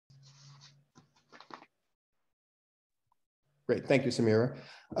Great, thank you, Samira.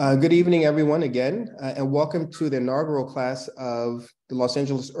 Good evening, everyone, again, and welcome to the inaugural class of the Los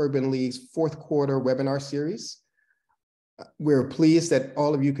Angeles Urban League's fourth quarter webinar series. We're pleased that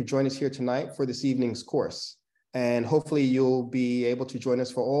all of you could join us here tonight for this evening's course. And hopefully you'll be able to join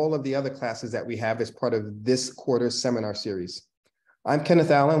us for all of the other classes that we have as part of this quarter's seminar series. I'm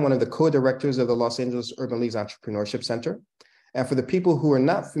Kenneth Allen, one of the co-directors of the Los Angeles Urban League's Entrepreneurship Center. And for the people who are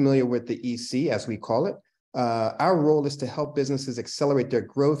not familiar with the EC, as we call it, our role is to help businesses accelerate their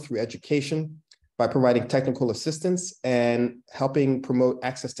growth through education by providing technical assistance and helping promote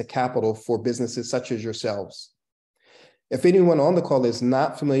access to capital for businesses such as yourselves. If anyone on the call is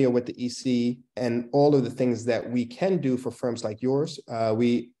not familiar with the EC and all of the things that we can do for firms like yours,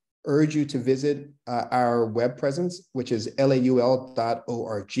 we urge you to visit our web presence, which is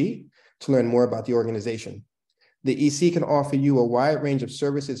laul.org, to learn more about the organization. The EC can offer you a wide range of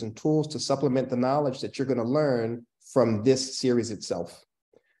services and tools to supplement the knowledge that you're going to learn from this series itself.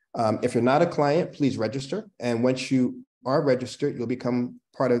 If you're not a client, please register. And once you are registered, you'll become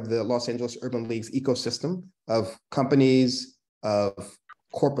part of the Los Angeles Urban League's ecosystem of companies, of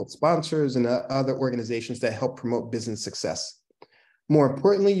corporate sponsors, and other organizations that help promote business success. More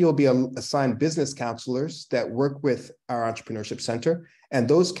importantly, you'll be assigned business counselors that work with our Entrepreneurship Center, and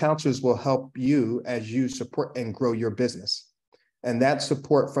those counselors will help you as you support and grow your business. And that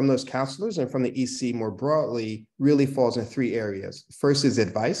support from those counselors and from the EC more broadly really falls in three areas. First is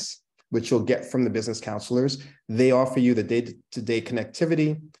advice, which you'll get from the business counselors. They offer you the day-to-day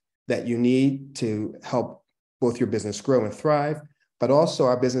connectivity that you need to help both your business grow and thrive. But also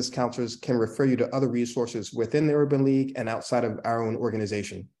our business counselors can refer you to other resources within the Urban League and outside of our own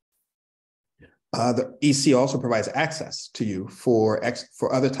organization. The EC also provides access to you for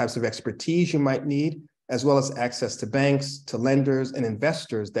other types of expertise you might need, as well as access to banks, to lenders, and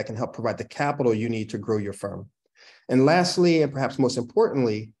investors that can help provide the capital you need to grow your firm. And lastly, and perhaps most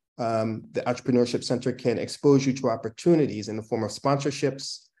importantly, the Entrepreneurship Center can expose you to opportunities in the form of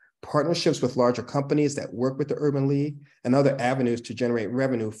sponsorships, partnerships with larger companies that work with the Urban League, and other avenues to generate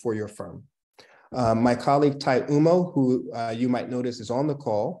revenue for your firm. My colleague, Ty Umo, who you might notice is on the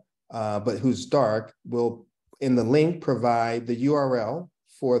call, but who's dark, will, in the link, provide the URL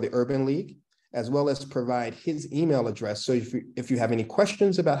for the Urban League, as well as provide his email address. So if you have any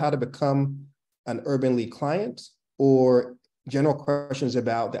questions about how to become an Urban League client or general questions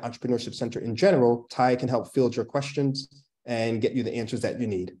about the Entrepreneurship Center in general, Ty can help field your questions and get you the answers that you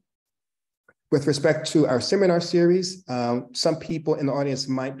need. With respect to our seminar series, some people in the audience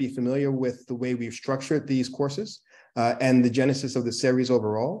might be familiar with the way we've structured these courses and the genesis of the series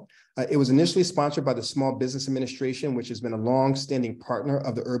overall. It was initially sponsored by the Small Business Administration, which has been a long-standing partner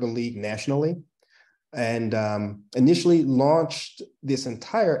of the Urban League nationally, and initially launched this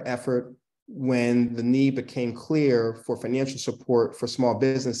entire effort when the need became clear for financial support for small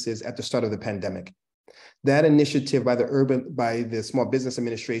businesses at the start of the pandemic. That initiative by the Small Business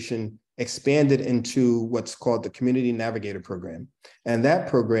Administration expanded into what's called the Community Navigator Program. And that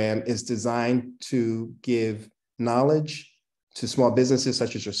program is designed to give knowledge to small businesses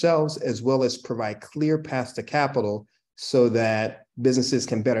such as yourselves, as well as provide clear paths to capital so that businesses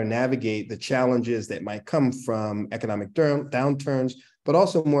can better navigate the challenges that might come from economic downturns, but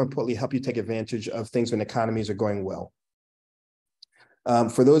also more importantly, help you take advantage of things when economies are going well.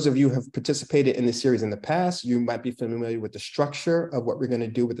 For those of you who have participated in this series in the past, you might be familiar with the structure of what we're going to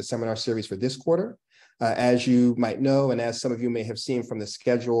do with the seminar series for this quarter. As you might know, and as some of you may have seen from the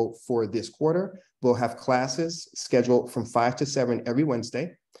schedule for this quarter, we'll have classes scheduled from 5 to 7 every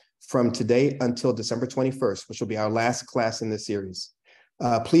Wednesday from today until December 21st, which will be our last class in this series.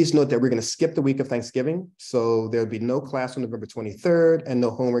 Please note that we're going to skip the week of Thanksgiving, so there'll be no class on November 23rd and no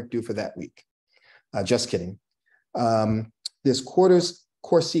homework due for that week. Just kidding. This quarter's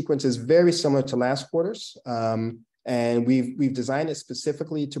course sequence is very similar to last quarter's, and we've designed it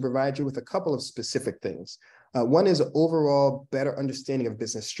specifically to provide you with a couple of specific things. One is an overall better understanding of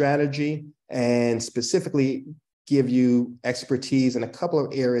business strategy, and specifically give you expertise in a couple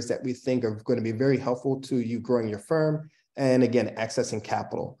of areas that we think are going to be very helpful to you growing your firm, and again, accessing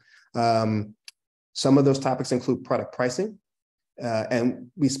capital. Some of those topics include product pricing, and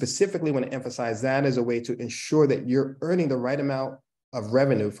we specifically want to emphasize that as a way to ensure that you're earning the right amount of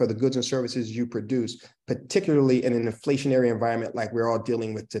revenue for the goods and services you produce, particularly in an inflationary environment like we're all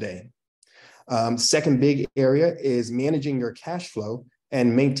dealing with today. Second big area is managing your cash flow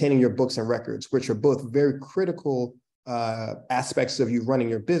and maintaining your books and records, which are both very critical aspects of you running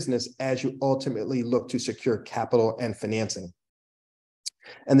your business as you ultimately look to secure capital and financing.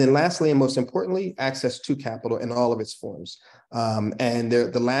 And then lastly, and most importantly, access to capital in all of its forms. And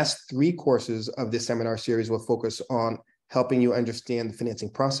the last 3 courses of this seminar series will focus on helping you understand the financing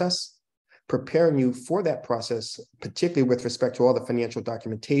process, preparing you for that process, particularly with respect to all the financial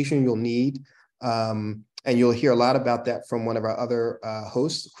documentation you'll need. And you'll hear a lot about that from one of our other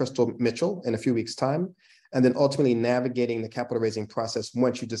hosts, Crystal Mitchell, in a few weeks' time. And then ultimately navigating the capital raising process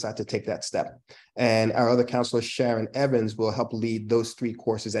once you decide to take that step. And our other counselor, Sharon Evans, will help lead those 3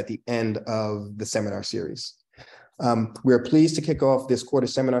 courses at the end of the seminar series. We're pleased to kick off this quarter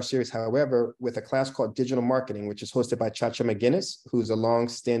seminar series, however, with a class called Digital Marketing, which is hosted by Chacha McGinnis, who's a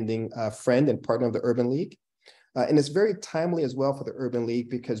long-standing friend and partner of the Urban League. And it's very timely as well for the Urban League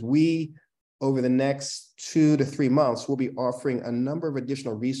because we, over the next 2 to 3 months, we'll be offering a number of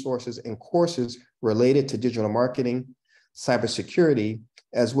additional resources and courses related to digital marketing, cybersecurity,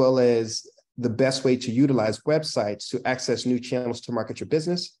 as well as the best way to utilize websites to access new channels to market your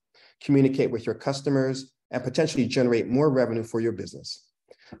business, communicate with your customers, and potentially generate more revenue for your business.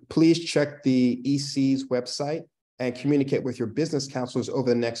 Please check the EC's website and communicate with your business counselors over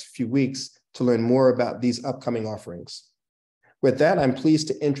the next few weeks to learn more about these upcoming offerings. With that, I'm pleased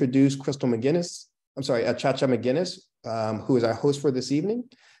to introduce Chacha McGinnis, who is our host for this evening.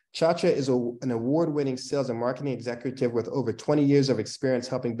 Chacha is an award-winning sales and marketing executive with over 20 years of experience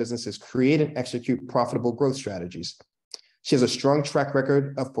helping businesses create and execute profitable growth strategies. She has a strong track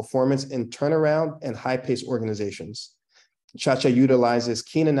record of performance in turnaround and high-paced organizations. Chacha utilizes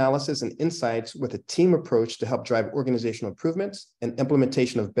keen analysis and insights with a team approach to help drive organizational improvements and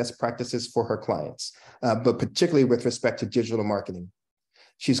implementation of best practices for her clients, but particularly with respect to digital marketing.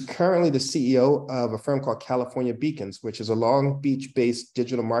 She's currently the CEO of a firm called California Beacons, which is a Long Beach-based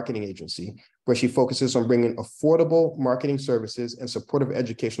digital marketing agency, where she focuses on bringing affordable marketing services and supportive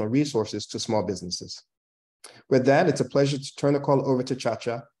educational resources to small businesses. With that, it's a pleasure to turn the call over to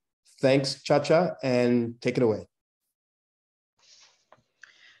Chacha. Thanks, Chacha, and take it away.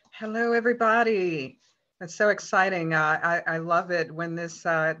 Hello, everybody. It's so exciting. I love it when this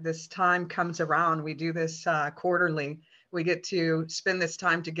time comes around. We do this quarterly. We get to spend this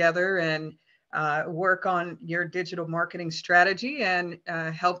time together and work on your digital marketing strategy and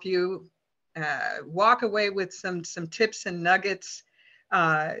help you walk away with some tips and nuggets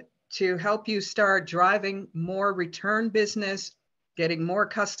to help you start driving more return business, getting more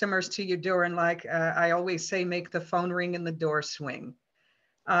customers to your door, and like I always say, make the phone ring and the door swing.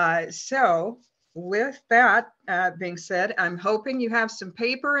 So with that being said, I'm hoping you have some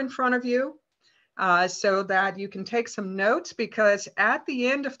paper in front of you so that you can take some notes, because at the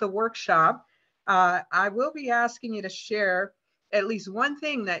end of the workshop, I will be asking you to share at least one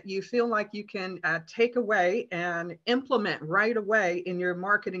thing that you feel like you can take away and implement right away in your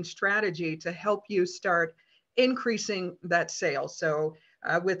marketing strategy to help you start increasing that sales. So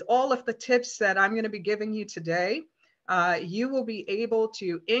with all of the tips that I'm going to be giving you today, you will be able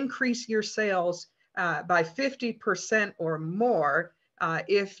to increase your sales by 50% or more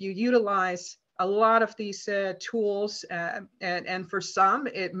if you utilize a lot of these tools. And for some,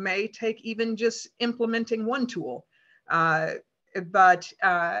 it may take even just implementing one tool. But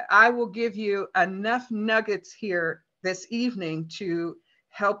I will give you enough nuggets here this evening to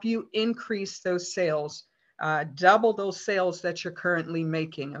help you increase those sales, double those sales that you're currently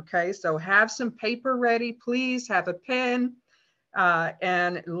making. Okay, so have some paper ready, please have a pen,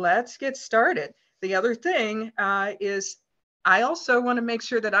 and let's get started. The other thing is I also want to make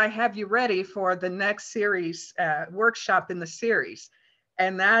sure that I have you ready for the next series, workshop in the series,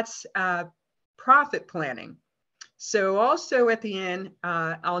 and that's profit planning. So also at the end,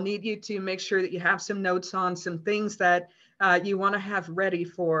 I'll need you to make sure that you have some notes on some things that you want to have ready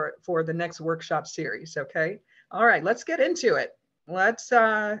for the next workshop series. Okay. All right, let's get into it. Let's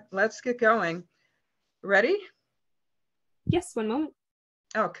get going. Ready? Yes, one moment.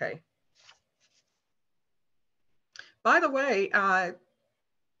 Okay. By the way,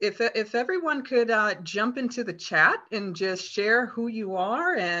 if everyone could jump into the chat and just share who you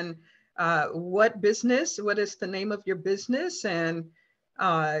are and what is the name of your business, and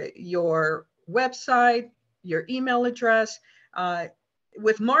your website, your email address.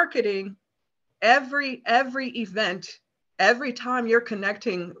 With marketing, every event, every time you're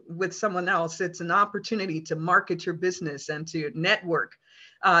connecting with someone else, it's an opportunity to market your business and to network.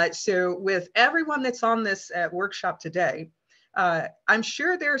 So with everyone that's on this workshop today, I'm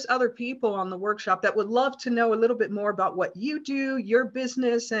sure there's other people on the workshop that would love to know a little bit more about what you do, your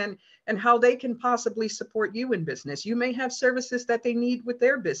business, and how they can possibly support you in business. You may have services that they need with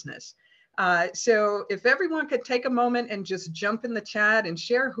their business. So if everyone could take a moment and just jump in the chat and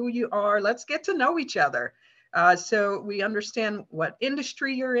share who you are, let's get to know each other so we understand what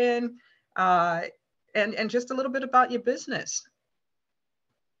industry you're in, and just a little bit about your business.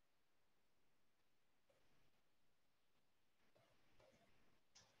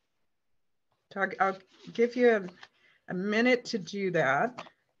 So I'll give you a minute to do that.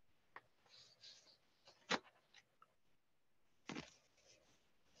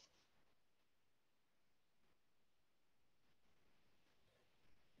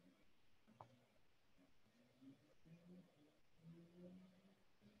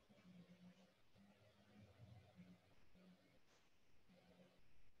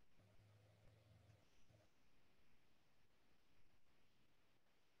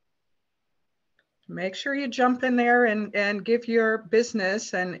 Make sure you jump in there and give your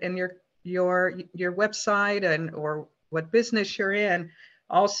business and your website and or what business you're in.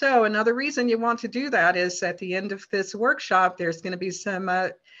 Also, another reason you want to do that is at the end of this workshop, there's going to be some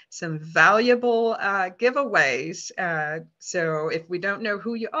valuable giveaways. So if we don't know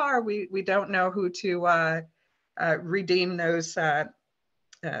who you are, we don't know who to redeem those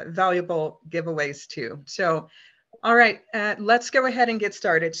valuable giveaways to. So, all right, let's go ahead and get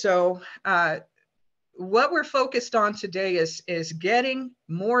started. So what we're focused on today is getting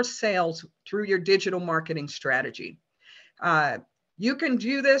more sales through your digital marketing strategy. You can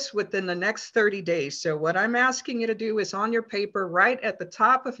do this within the next 30 days. So what I'm asking you to do is on your paper, right at the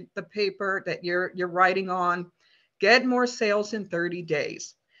top of the paper that you're writing on, get more sales in 30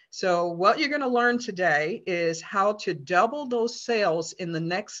 days. So what you're going to learn today is how to double those sales in the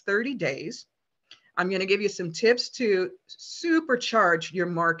next 30 days. I'm going to give you some tips to supercharge your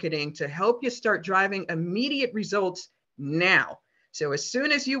marketing to help you start driving immediate results now. So as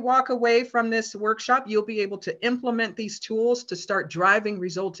soon as you walk away from this workshop, you'll be able to implement these tools to start driving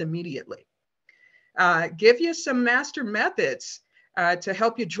results immediately. Give you some master methods to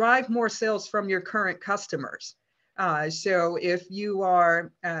help you drive more sales from your current customers. So if you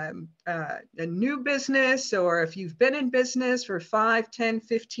are a new business, or if you've been in business for 5, 10,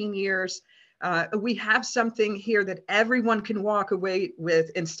 15 years, we have something here that everyone can walk away with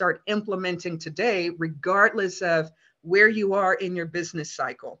and start implementing today, regardless of where you are in your business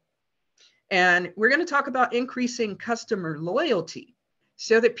cycle. And we're going to talk about increasing customer loyalty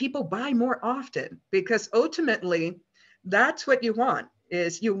so that people buy more often, because ultimately that's what you want,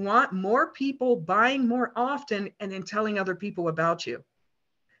 is you want more people buying more often and then telling other people about you.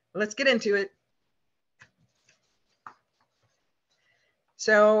 Let's get into it.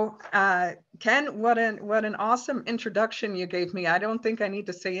 So Ken, what an awesome introduction you gave me. I don't think I need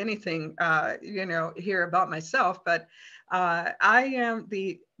to say anything, here about myself, but I am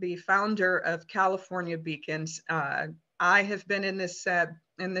the founder of California Beacons. I have been in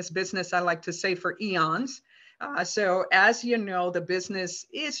this business, I like to say, for eons. So as you know, the business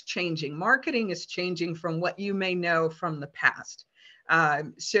is changing. Marketing is changing from what you may know from the past.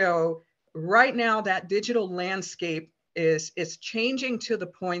 So right now, that digital landscape is changing to the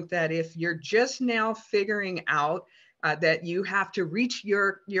point that if you're just now figuring out that you have to reach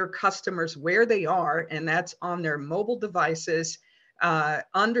your customers where they are, and that's on their mobile devices,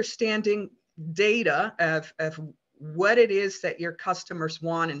 understanding data of what it is that your customers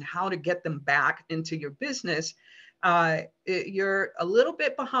want and how to get them back into your business, you're a little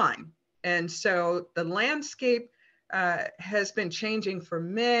bit behind. And so the landscape has been changing for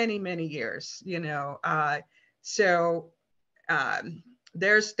many, many years, So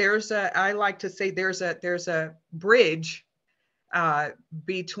there's a, I like to say there's a bridge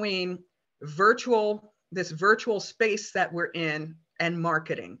between this virtual space that we're in and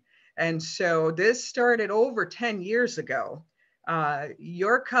marketing. And so this started over 10 years ago.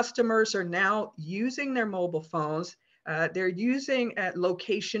 Your customers are now using their mobile phones. They're using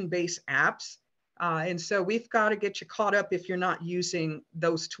location-based apps. And so we've got to get you caught up if you're not using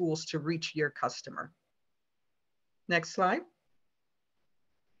those tools to reach your customer. Next slide.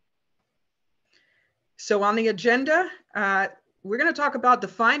 So on the agenda, we're going to talk about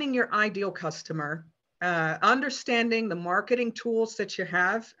defining your ideal customer, understanding the marketing tools that you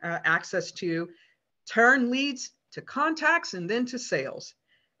have access to, turn leads to contacts and then to sales,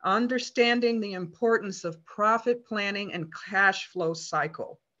 understanding the importance of profit planning and cash flow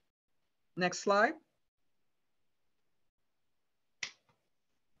cycle. Next slide.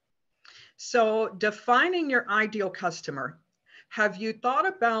 So defining your ideal customer. Have you thought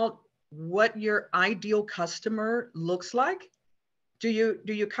about what your ideal customer looks like? Do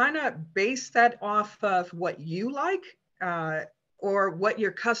you kind of base that off of what you like or what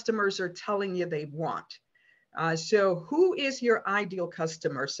your customers are telling you they want? So who is your ideal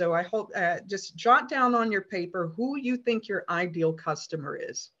customer? So I hope just jot down on your paper who you think your ideal customer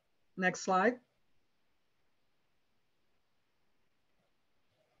is. Next slide.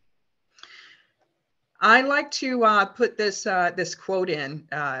 I like to put this quote in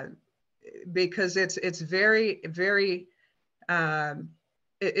because it's very, very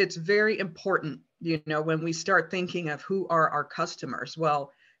it's very important, you know, when we start thinking of who are our customers.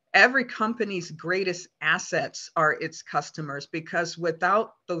 Well, every company's greatest assets are its customers, because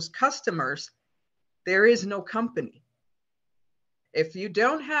without those customers, there is no company. If you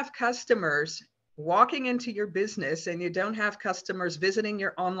don't have customers walking into your business and you don't have customers visiting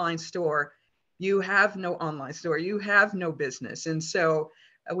your online store, you have no online store, you have no business. And so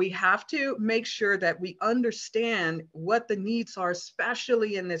we have to make sure that we understand what the needs are,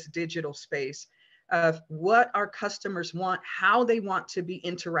 especially in this digital space, of what our customers want, how they want to be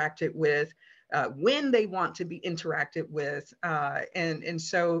interacted with, when they want to be interacted with. And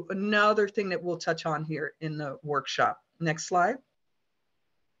so another thing that we'll touch on here in the workshop. Next slide.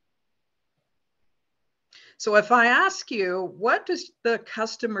 So if I ask you, what does the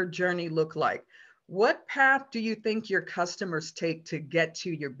customer journey look like? What path do you think your customers take to get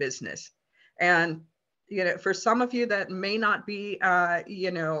to your business? And, you know, for some of you that may not be,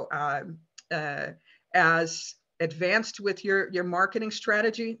 as advanced with your marketing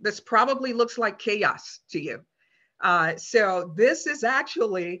strategy, this probably looks like chaos to you. So this is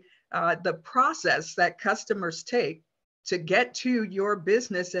actually the process that customers take to get to your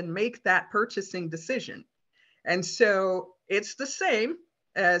business and make that purchasing decision. And so it's the same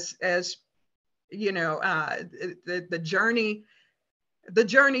as you know, the journey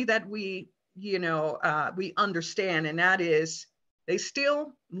that we, you know, we understand, and that is they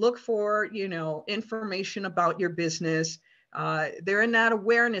still look for, you know, information about your business. They're in that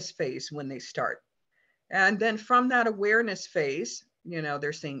awareness phase when they start. And then from that awareness phase, you know,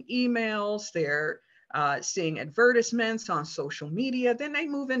 they're seeing emails, they're seeing advertisements on social media, then they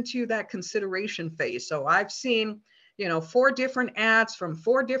move into that consideration phase. So I've seen, you know, 4 different ads from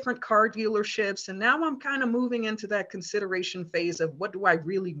 4 different car dealerships, and now I'm kind of moving into that consideration phase of what do I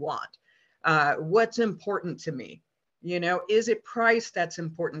really want? What's important to me? You know, is it price that's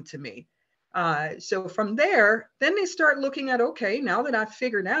important to me? So from there, then they start looking at, okay, now that I've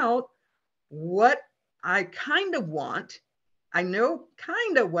figured out what I kind of want, I know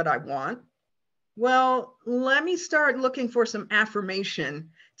kind of what I want. Well, let me start looking for some affirmation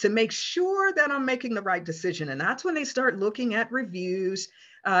to make sure that I'm making the right decision. And that's when they start looking at reviews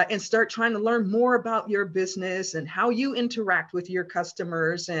and start trying to learn more about your business and how you interact with your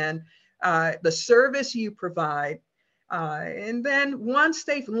customers and the service you provide. And then once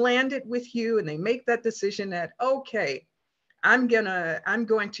they've landed with you and they make that decision that, okay, I'm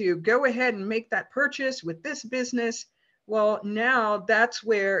going to go ahead and make that purchase with this business. Well, now that's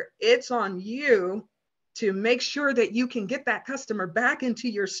where it's on you to make sure that you can get that customer back into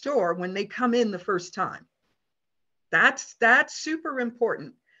your store when they come in the first time. That's super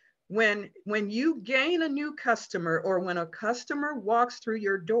important. When you gain a new customer or when a customer walks through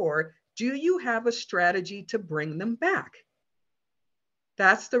your door, do you have a strategy to bring them back?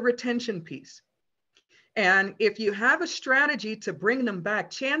 That's the retention piece. And if you have a strategy to bring them back,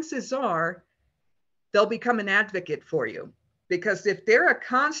 chances are they'll become an advocate for you. Because if they're a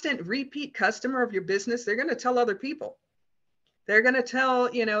constant repeat customer of your business, they're going to tell other people. They're going to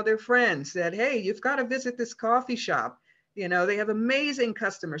tell, you know, their friends that, hey, you've got to visit this coffee shop. You know, they have amazing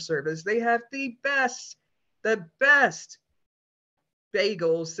customer service. They have the best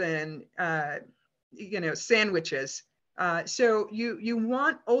bagels and, you know, sandwiches. So you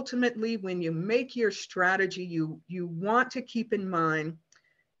want, ultimately, when you make your strategy, you want to keep in mind,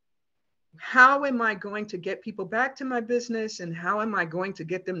 how am I going to get people back to my business, and how am I going to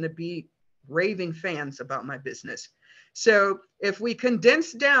get them to be raving fans about my business? So if we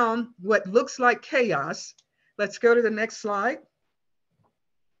condense down what looks like chaos, let's go to the next slide.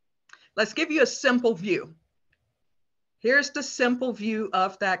 Let's give you a simple view. Here's the simple view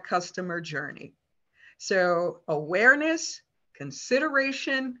of that customer journey. So awareness,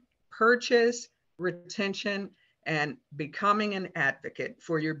 consideration, purchase, retention, and becoming an advocate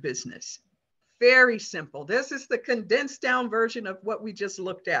for your business. Very simple. This is the condensed down version of what we just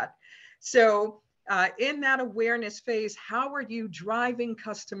looked at. So in that awareness phase, how are you driving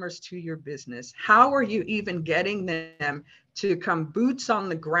customers to your business? How are you even getting them to come boots on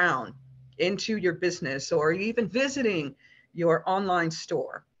the ground into your business, or even visiting your online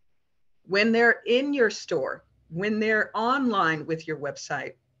store? When they're in your store, when they're online with your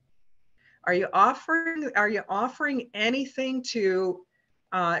website, are you offering anything to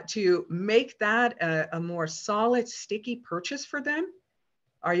make that a more solid, sticky purchase for them?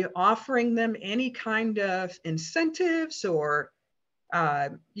 Are you offering them any kind of incentives, or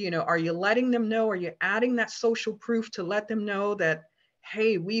you know, are you letting them know? Are you adding that social proof to let them know that,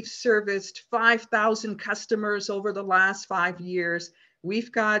 hey, we've serviced 5,000 customers over the last 5 years.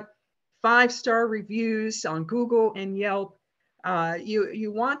 We've got 5-star reviews on Google and Yelp.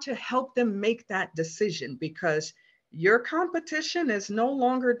 You want to help them make that decision, because your competition is no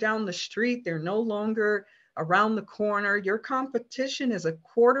longer down the street. They're no longer around the corner. Your competition is a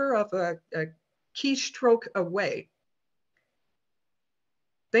quarter of a keystroke away.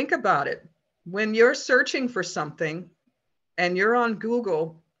 Think about it. When you're searching for something and you're on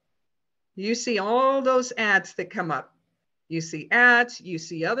Google, you see all those ads that come up. You see ads, you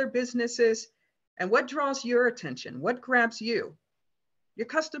see other businesses, and what draws your attention? What grabs you? Your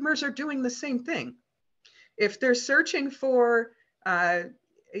customers are doing the same thing. If they're searching for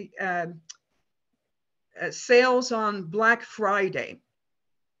sales on Black Friday,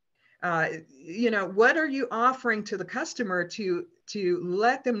 what are you offering to the customer to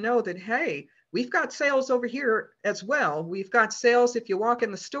let them know that, hey, we've got sales over here as well. We've got sales if you walk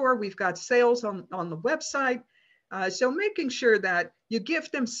in the store. We've got sales on the website. So making sure that you give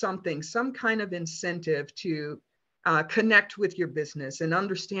them something, some kind of incentive to connect with your business and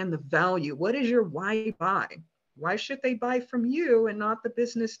understand the value. What is your why buy? Why should they buy from you and not the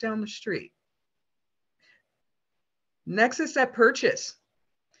business down the street? Next is that purchase.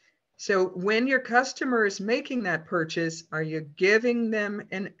 So when your customer is making that purchase, are you giving them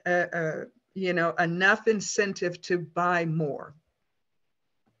enough incentive to buy more?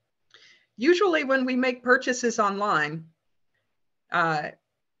 Usually when we make purchases online,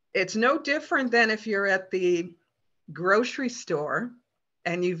 it's no different than if you're at the grocery store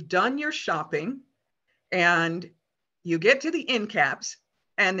and you've done your shopping and you get to the end caps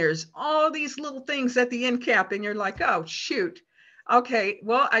and there's all these little things at the end cap and you're like, oh, shoot. Okay,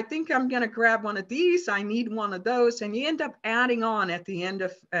 well, I think I'm going to grab one of these. I need one of those. And you end up adding on at the end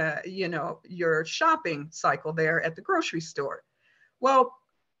of, your shopping cycle there at the grocery store. Well,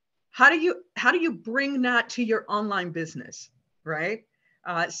 how do you bring that to your online business, right?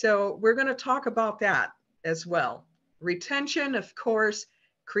 So we're going to talk about that as well. Retention, of course,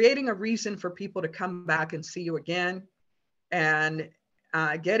 creating a reason for people to come back and see you again, and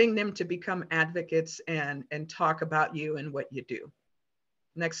getting them to become advocates and talk about you and what you do.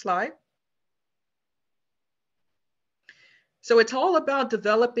 Next slide. So it's all about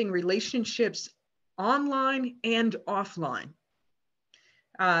developing relationships online and offline.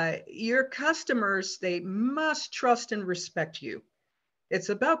 Your customers, they must trust and respect you. It's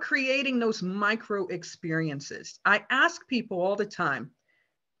about creating those micro experiences. I ask people all the time,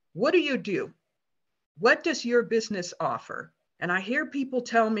 what do you do? What does your business offer? And I hear people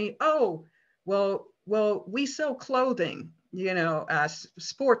tell me, oh, well, we sell clothing,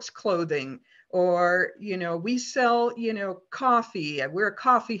 sports clothing, or, we sell, coffee. We're a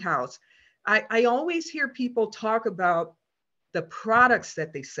coffee house. I always hear people talk about the products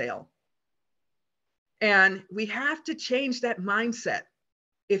that they sell. And we have to change that mindset.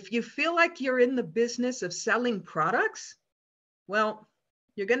 If you feel like you're in the business of selling products, well,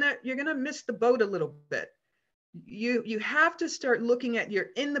 you're gonna miss the boat a little bit. You have to start looking at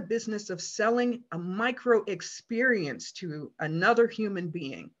you're in the business of selling a micro experience to another human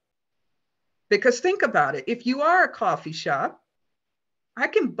being. Because think about it, if you are a coffee shop, I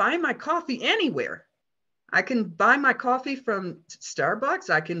can buy my coffee anywhere. I can buy my coffee from Starbucks.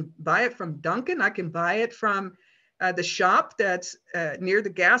 I can buy it from Dunkin'. I can buy it from the shop that's near the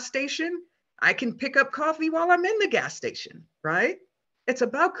gas station. I can pick up coffee while I'm in the gas station, right? It's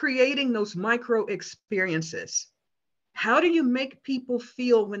about creating those micro experiences. How do you make people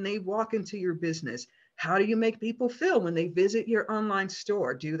feel when they walk into your business? How do you make people feel when they visit your online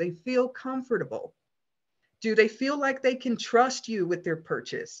store? Do they feel comfortable? Do they feel like they can trust you with their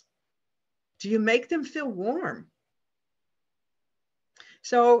purchase? Do you make them feel warm?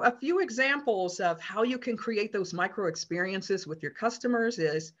 So a few examples of how you can create those micro experiences with your customers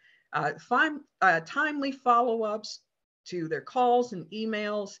is timely follow-ups to their calls and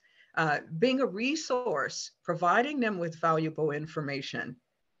emails, being a resource, providing them with valuable information,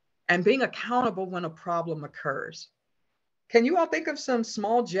 and being accountable when a problem occurs. Can you all think of some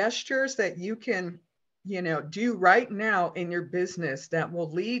small gestures that you can, do right now in your business that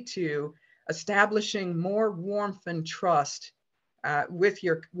will lead to establishing more warmth and trust with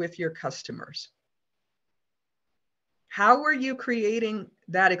your customers? How are you creating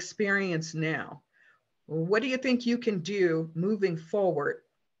that experience now? What do you think you can do moving forward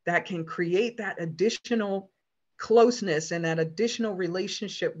that can create that additional closeness and that additional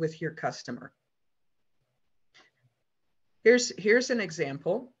relationship with your customer? Here's an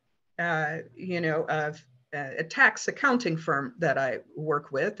example, of a tax accounting firm that I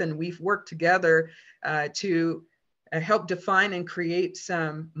work with, and we've worked together to help define and create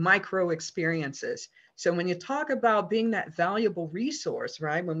some micro experiences. So when you talk about being that valuable resource,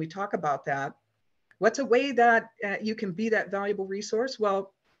 right? When we talk about that, What's a way that you can be that valuable resource?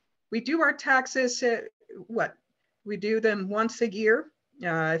 Well, we do our taxes, we do them once a year.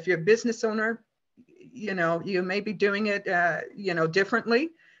 If you're a business owner, you may be doing it,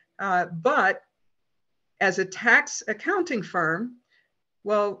 differently. But as a tax accounting firm,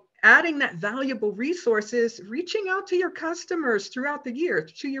 well, adding that valuable resource is reaching out to your customers throughout the year,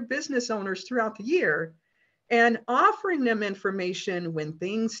 to your business owners throughout the year, and offering them information when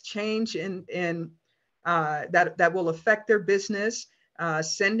things change in that will affect their business,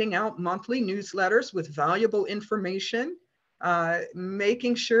 sending out monthly newsletters with valuable information,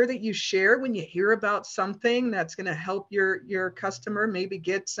 making sure that you share when you hear about something that's going to help your customer maybe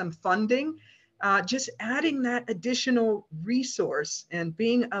get some funding. Just adding that additional resource and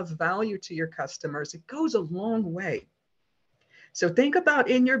being of value to your customers, it goes a long way. So think about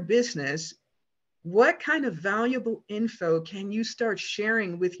in your business, what kind of valuable info can you start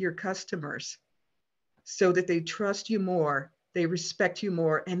sharing with your customers so that they trust you more, they respect you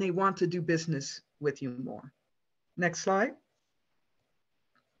more, and they want to do business with you more? Next slide.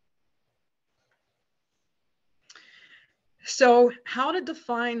 So how to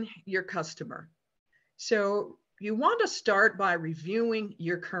define your customer? So you want to start by reviewing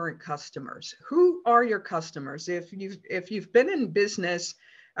your current customers. Who are your customers? If you've been in business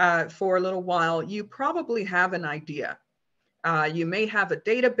for a little while, you probably have an idea. You may have a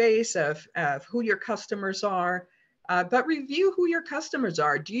database of who your customers are, but review who your customers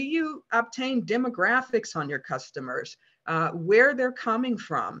are. Do you obtain demographics on your customers? Where they're coming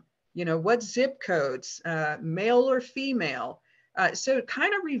from? What zip codes, male or female? So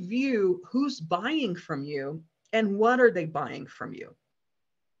kind of review who's buying from you and what are they buying from you.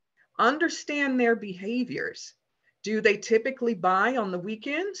 Understand their behaviors. Do they typically buy on the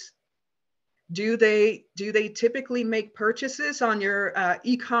weekends? Do they typically make purchases on your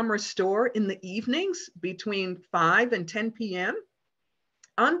e-commerce store in the evenings between 5 and 10 p.m.?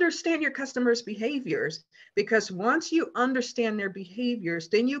 Understand your customers' behaviors, because once you understand their behaviors,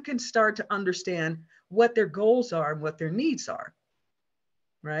 then you can start to understand what their goals are and what their needs are,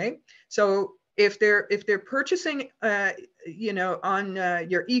 right? So if they're purchasing, on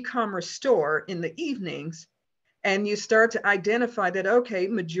your e-commerce store in the evenings, and you start to identify that, okay,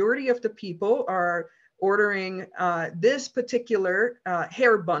 majority of the people are ordering this particular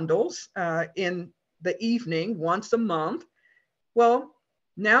hair bundles in the evening once a month, well,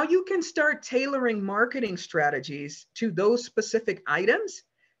 now you can start tailoring marketing strategies to those specific items,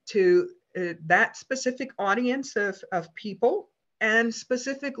 to that specific audience of people and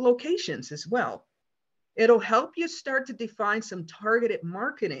specific locations as well. It'll help you start to define some targeted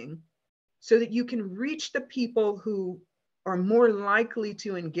marketing so that you can reach the people who are more likely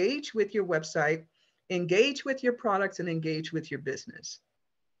to engage with your website, engage with your products, and engage with your business.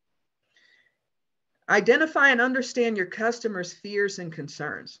 Identify and understand your customers' fears and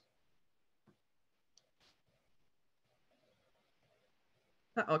concerns.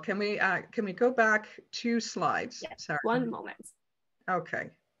 Uh-oh, can we go back 2 slides? Yes, sorry. 1 moment.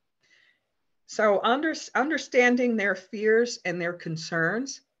 Okay. So understanding their fears and their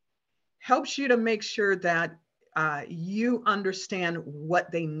concerns helps you to make sure that you understand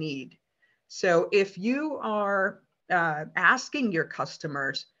what they need. So if you are asking your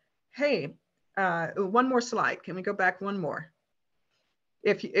customers, hey, 1 more slide. Can we go back 1 more?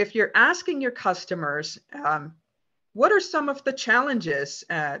 If you're asking your customers, what are some of the challenges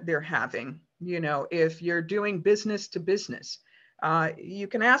they're having? If you're doing business to business, you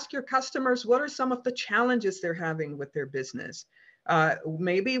can ask your customers, what are some of the challenges they're having with their business?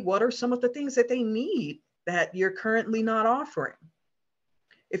 Maybe what are some of the things that they need that you're currently not offering?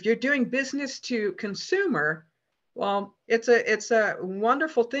 If you're doing business to consumer, well, it's a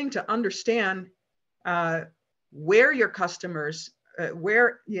wonderful thing to understand where your customers,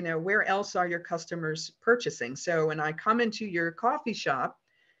 where else are your customers purchasing? So when I come into your coffee shop,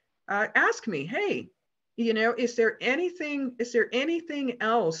 ask me, hey, is there anything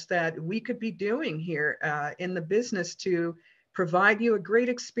else that we could be doing here in the business to provide you a great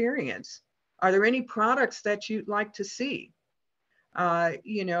experience? Are there any products that you'd like to see?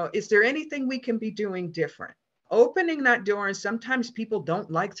 Is there anything we can be doing different? Opening that door, and sometimes people don't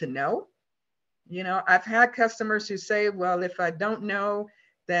like to know. I've had customers who say, well, if I don't know,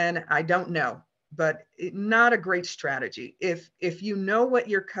 then I don't know, but not a great strategy. If you know what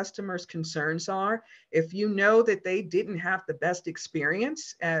your customers' concerns are, if you know that they didn't have the best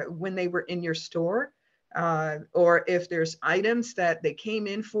experience when they were in your store, or if there's items that they came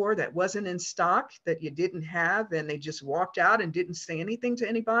in for that wasn't in stock that you didn't have and they just walked out and didn't say anything to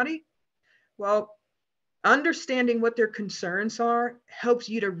anybody, well, understanding what their concerns are helps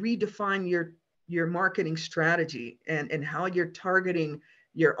you to redefine your marketing strategy and how you're targeting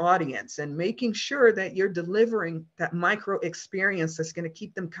your audience and making sure that you're delivering that micro experience that's going to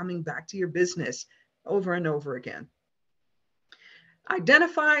keep them coming back to your business over and over again.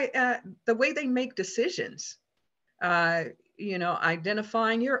 Identify the way they make decisions.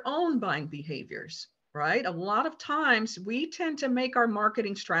 Identifying your own buying behaviors, right? A lot of times we tend to make our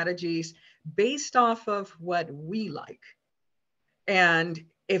marketing strategies based off of what we like. And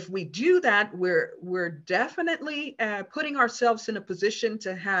if we do that, we're definitely putting ourselves in a position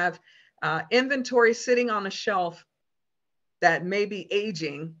to have inventory sitting on a shelf that may be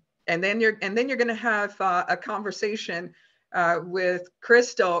aging, and then you're going to have a conversation with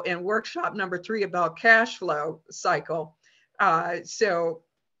Crystal in workshop number 3 about cash flow cycle. So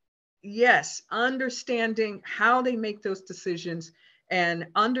yes, understanding how they make those decisions and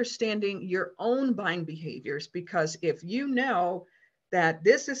understanding your own buying behaviors, because if you know that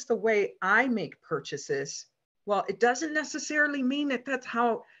this is the way I make purchases, well, it doesn't necessarily mean that that's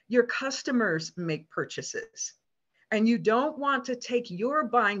how your customers make purchases. And you don't want to take your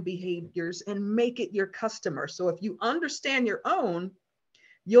buying behaviors and make it your customer. So if you understand your own,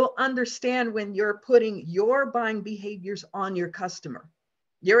 you'll understand when you're putting your buying behaviors on your customer.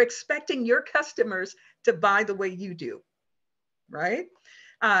 You're expecting your customers to buy the way you do, right?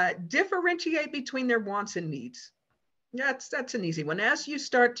 Differentiate between their wants and needs. That's an easy one. As you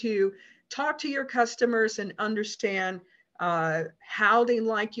start to talk to your customers and understand how they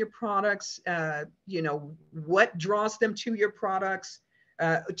like your products, what draws them to your products,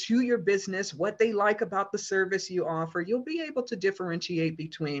 to your business, what they like about the service you offer, you'll be able to differentiate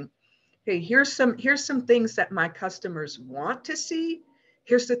between, hey, here's some things that my customers want to see.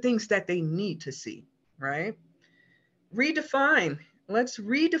 Here's the things that they need to see, right? Redefine. Let's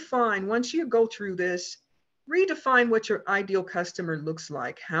redefine. Once you go through this, redefine what your ideal customer looks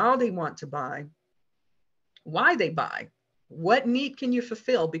like, how they want to buy, why they buy, what need can you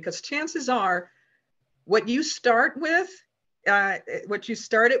fulfill? Because chances are what you started with at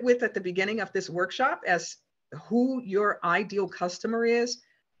the beginning of this workshop as who your ideal customer is,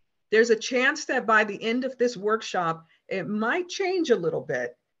 there's a chance that by the end of this workshop, it might change a little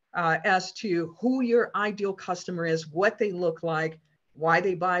bit as to who your ideal customer is, what they look like, why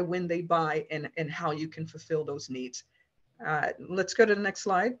they buy, when they buy, and how you can fulfill those needs. Let's go to the next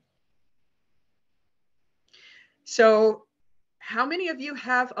slide. So how many of you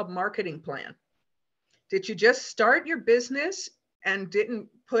have a marketing plan? Did you just start your business and didn't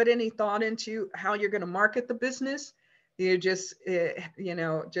put any thought into how you're going to market the business? You just,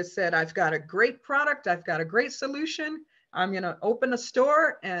 just said, I've got a great product. I've got a great solution. I'm going to open a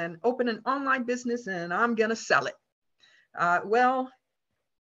store and open an online business and I'm going to sell it. Well,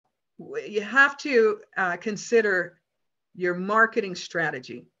 you have to consider your marketing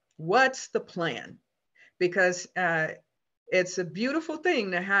strategy. What's the plan? Because it's a beautiful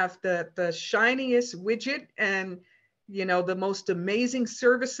thing to have the shiniest widget and the most amazing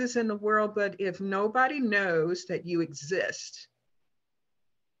services in the world, but if nobody knows that you exist,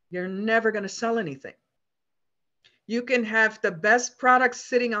 you're never going to sell anything. You can have the best products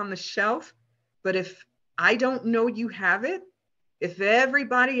sitting on the shelf, but if I don't know you have it, if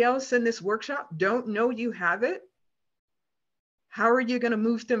everybody else in this workshop don't know you have it, how are you going to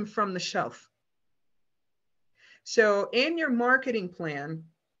move them from the shelf? So in your marketing plan,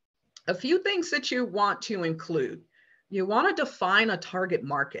 a few things that you want to include. You want to define a target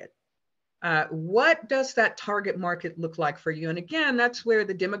market. What does that target market look like for you? And again, that's where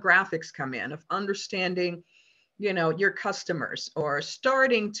the demographics come in, of understanding, your customers, or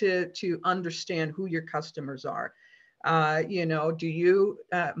starting to understand who your customers are. Do you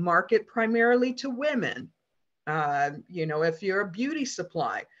market primarily to women? If you're a beauty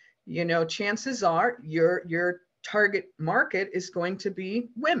supply, chances are your target market is going to be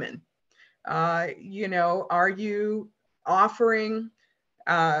women. Are you offering,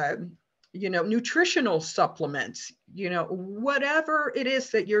 nutritional supplements? Whatever it is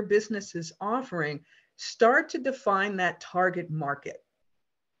that your business is offering, start to define that target market.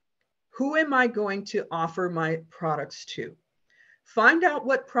 Who am I going to offer my products to? Find out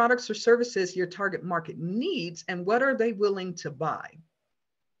what products or services your target market needs and what are they willing to buy,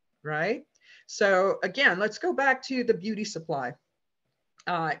 right? So again, let's go back to the beauty supply.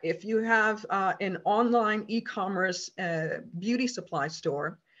 If you have an online e-commerce beauty supply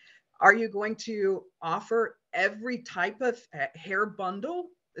store, are you going to offer every type of hair bundle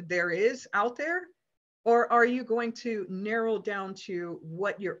there is out there? Or are you going to narrow down to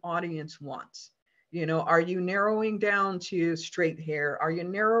what your audience wants? Are you narrowing down to straight hair? Are you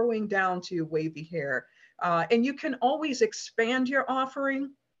narrowing down to wavy hair? And you can always expand your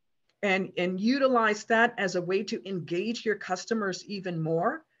offering, and utilize that as a way to engage your customers even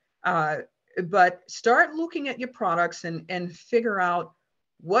more. But start looking at your products and figure out,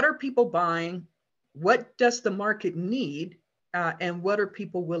 what are people buying? What does the market need? And what are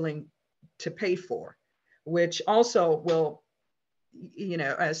people willing to pay for? Which also will,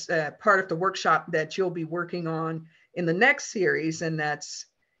 as part of the workshop that you'll be working on in the next series, and that's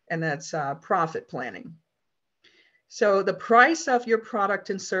profit planning. So the price of your product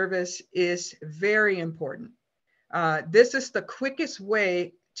and service is very important. This is the quickest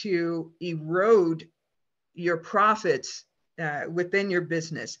way to erode your profits within your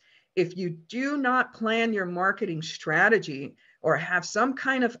business. If you do not plan your marketing strategy or have some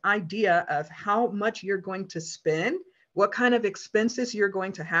kind of idea of how much you're going to spend, what kind of expenses you're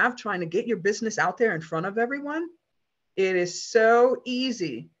going to have trying to get your business out there in front of everyone, it is so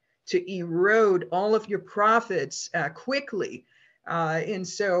easy to erode all of your profits quickly. And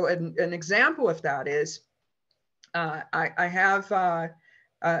so an example of that is, I have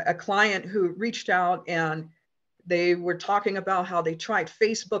a client who reached out, and they were talking about how they tried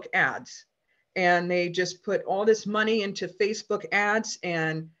Facebook ads, and they just put all this money into Facebook ads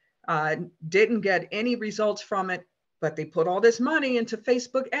and didn't get any results from it, but they put all this money into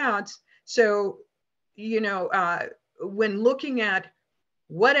Facebook ads. So, when looking at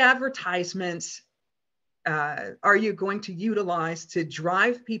what advertisements are you going to utilize to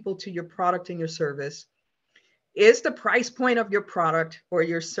drive people to your product and your service, is the price point of your product or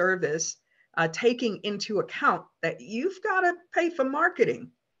your service taking into account that you've got to pay for marketing?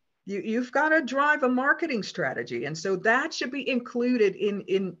 You've got to drive a marketing strategy. And so that should be included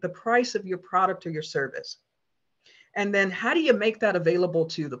in the price of your product or your service. And then how do you make that available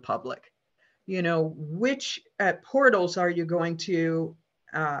to the public? Which portals are you going to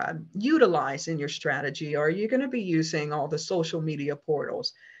utilize in your strategy? Are you going to be using all the social media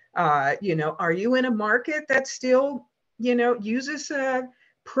portals? Are you in a market that still, uses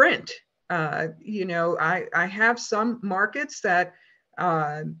print? I have some markets that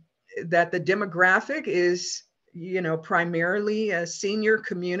that the demographic is, primarily a senior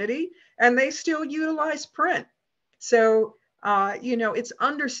community, and they still utilize print. So, it's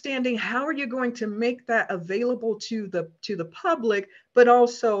understanding how are you going to make that available to the public, but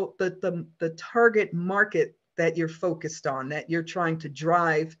also the target market that you're focused on, that you're trying to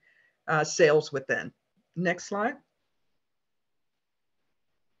drive sales within. Next slide.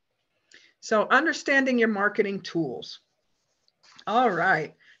 So understanding your marketing tools. All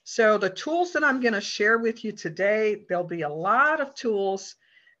right. So the tools that I'm going to share with you today, there'll be a lot of tools.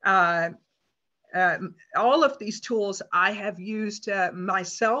 All of these tools I have used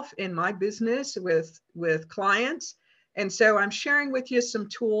myself in my business with clients. And so I'm sharing with you some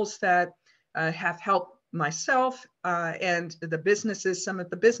tools that have helped myself and the businesses, some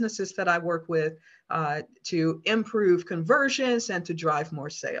of the businesses that I work with to improve conversions and to drive more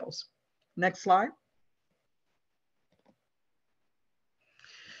sales. Next slide.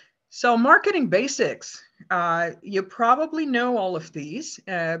 So marketing basics, you probably know all of these,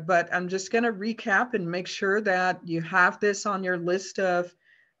 but I'm just going to recap and make sure that you have this on your list of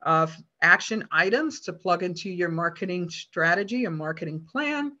action items to plug into your marketing strategy and marketing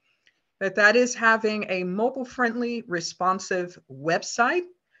plan. But that is having a mobile-friendly, responsive website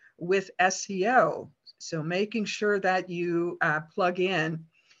with SEO. So making sure that you plug in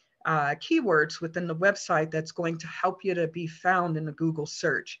keywords within the website that's going to help you to be found in the Google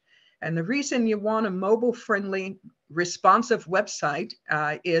search. And the reason you want a mobile-friendly, responsive website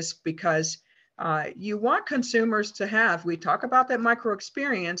is because you want consumers to have, we talk about that micro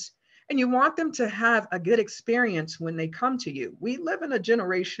experience, and you want them to have a good experience when they come to you. We live in a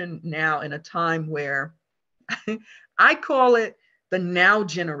generation now, in a time where I call it the now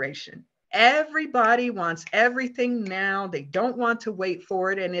generation. Everybody wants everything now. They don't want to wait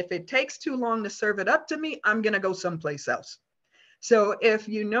for it. And if it takes too long to serve it up to me, I'm going to go someplace else. So if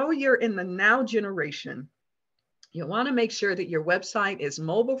you know you're in the now generation, you want to make sure that your website is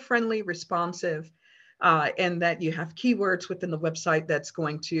mobile friendly, responsive, and that you have keywords within the website that's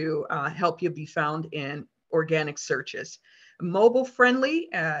going to help you be found in organic searches. Mobile friendly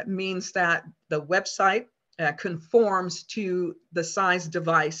means that the website conforms to the size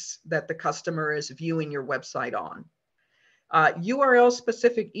device that the customer is viewing your website on. URL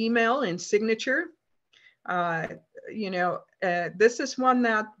specific email and signature. This is one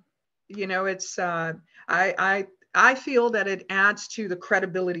that, it's, I feel that it adds to the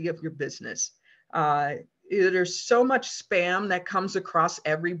credibility of your business. There's so much spam that comes across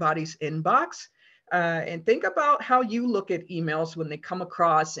everybody's inbox. And think about how you look at emails when they come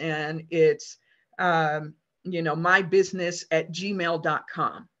across and it's,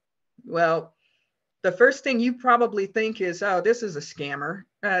 mybusiness@gmail.com. Well, the first thing you probably think is, oh, this is a scammer.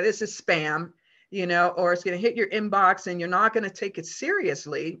 This is spam, or it's going to hit your inbox and you're not going to take it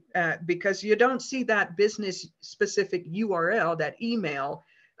seriously because you don't see that business specific URL, that email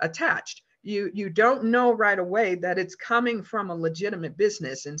attached. You don't know right away that it's coming from a legitimate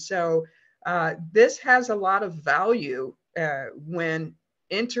business. And so this has a lot of value when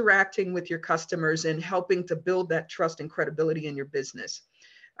interacting with your customers and helping to build that trust and credibility in your business.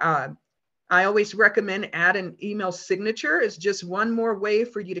 I always recommend add an email signature. It's just one more way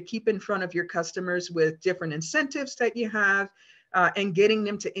for you to keep in front of your customers with different incentives that you have and getting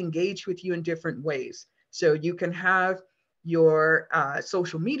them to engage with you in different ways. So you can have your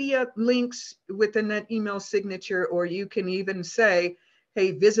social media links within that email signature, or you can even say,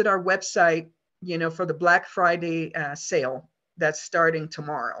 hey, visit our website, for the Black Friday sale that's starting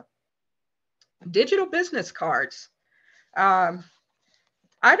tomorrow. Digital business cards. I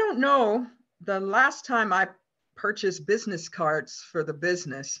don't know the last time I purchased business cards for the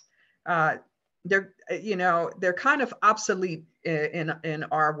business. They're kind of obsolete in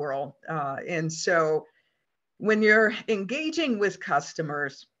our world. And so when you're engaging with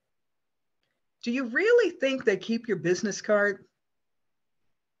customers, do you really think they keep your business card?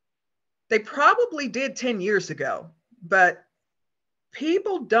 They probably did 10 years ago, but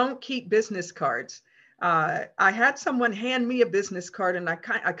people don't keep business cards. I had someone hand me a business card and I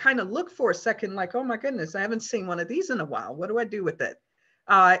kind of looked for a second like, oh my goodness, I haven't seen one of these in a while. What do I do with it?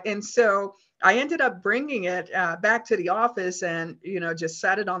 And so I ended up bringing it back to the office and, just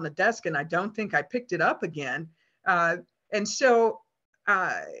sat it on the desk, and I don't think I picked it up again. And so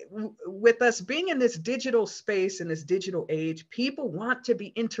with us being in this digital space, in this digital age, people want to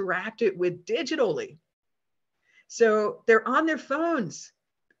be interacted with digitally. So they're on their phones.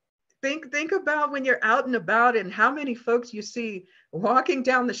 Think about when you're out and about and how many folks you see walking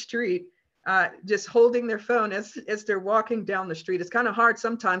down the street, just holding their phone as they're walking down the street. It's kind of hard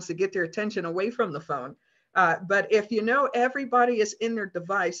sometimes to get their attention away from the phone. But if everybody is in their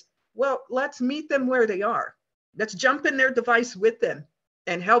device, well, let's meet them where they are. Let's jump in their device with them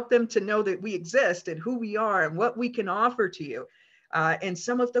and help them to know that we exist and who we are and what we can offer to you. And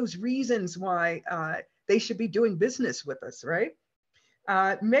some of those reasons why they should be doing business with us, right?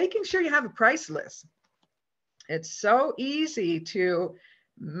 Making sure you have a price list. It's so easy to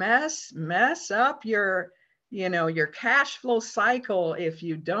mess up your cash flow cycle if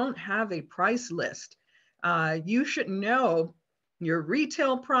you don't have a price list. You should know your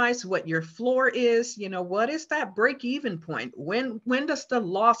retail price, what your floor is, what is that break-even point? When does the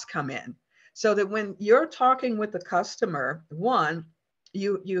loss come in? So that when you're talking with the customer, one,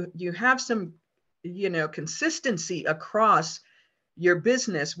 you have some consistency across your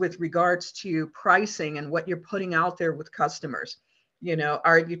business with regards to pricing and what you're putting out there with customers.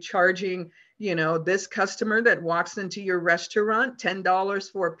 Are you charging, this customer that walks into your restaurant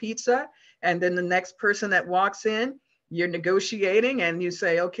 $10 for a pizza, and then the next person that walks in, you're negotiating and you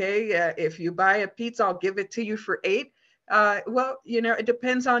say, okay, if you buy a pizza, I'll give it to you for $8. Well, it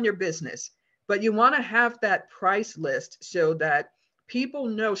depends on your business, but you want to have that price list so that people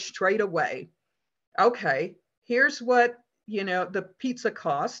know straight away, okay, here's what the pizza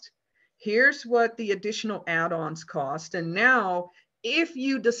cost. Here's what the additional add-ons cost. And now, if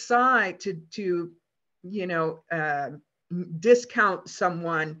you decide to discount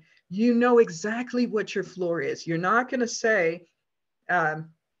someone, exactly what your floor is. You're not going to say,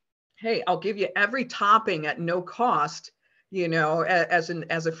 hey, I'll give you every topping at no cost, as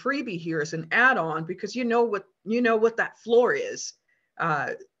a freebie here, as an add-on, because what that floor is.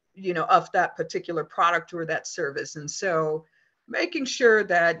 Of that particular product or that service. And so making sure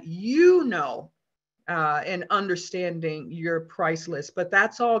that and understanding your price list, but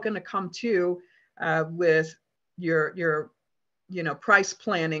that's all going to come to with your price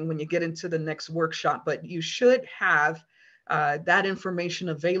planning when you get into the next workshop. But you should have that information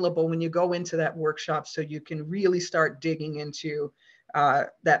available when you go into that workshop so you can really start digging into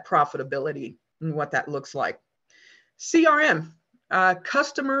that profitability and what that looks like. CRM.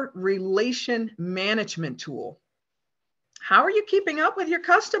 Customer relation management tool. How are you keeping up with your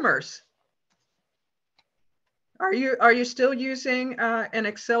customers? Are you still using an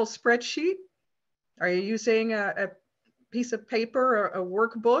Excel spreadsheet? Are you using a piece of paper or a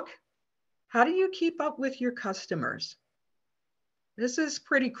workbook? How do you keep up with your customers? This is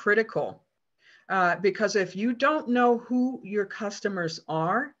pretty critical because if you don't know who your customers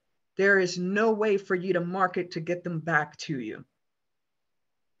are, there is no way for you to market to get them back to you.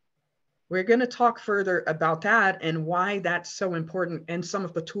 We're going to talk further about that and why that's so important and some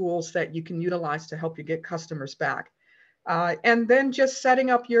of the tools that you can utilize to help you get customers back. And then just setting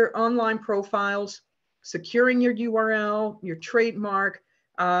up your online profiles, securing your URL, your trademark.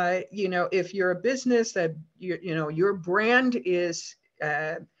 If you're a business that your brand is,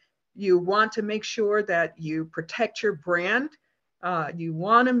 you want to make sure that you protect your brand. You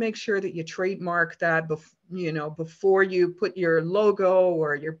want to make sure that you trademark that before you put your logo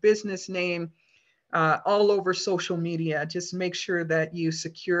or your business name all over social media. Just make sure that you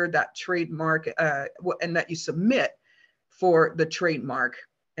secure that trademark and that you submit for the trademark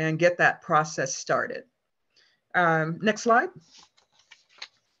and get that process started. Next slide.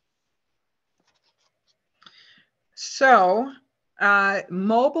 So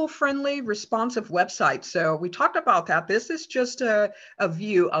mobile-friendly, responsive website. So we talked about that. This is just a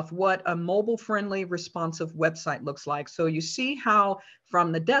view of what a mobile-friendly, responsive website looks like. So you see how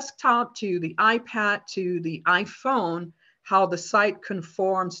from the desktop to the iPad to the iPhone, how the site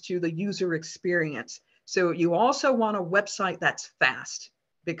conforms to the user experience. So you also want a website that's fast,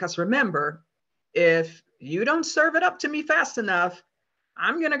 because remember, if you don't serve it up to me fast enough,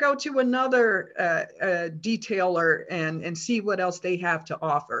 I'm going to go to another detailer and see what else they have to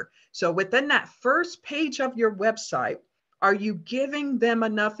offer. So within that first page of your website, are you giving them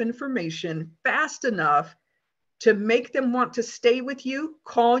enough information fast enough to make them want to stay with you,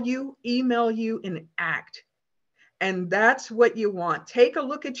 call you, email you, and act? And that's what you want. Take a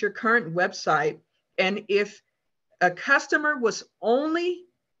look at your current website. And if a customer was only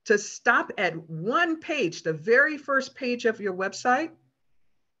to stop at one page, the very first page of your website,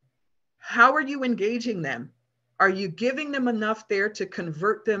 how are you engaging them? Are you giving them enough there to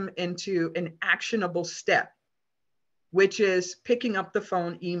convert them into an actionable step, which is picking up the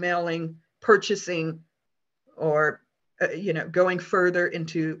phone, emailing, purchasing, or going further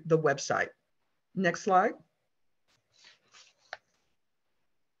into the website? Next slide.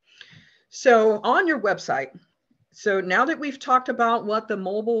 So on your website, so now that we've talked about what the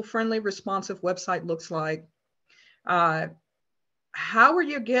mobile-friendly, responsive website looks like, how are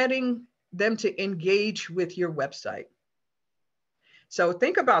you getting them to engage with your website? So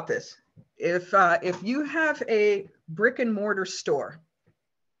think about this. If you have a brick and mortar store,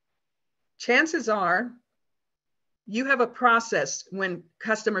 chances are you have a process when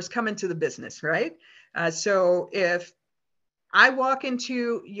customers come into the business, right? So if I walk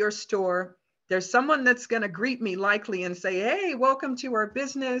into your store, there's someone that's going to greet me likely and say, "Hey, welcome to our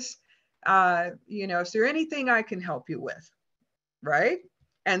business. Is there anything I can help you with?" Right?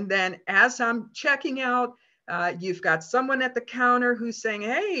 And then as I'm checking out, you've got someone at the counter who's saying,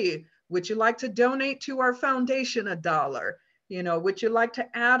 "Hey, would you like to donate to our foundation $1? Would you like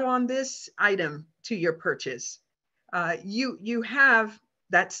to add on this item to your purchase?" You have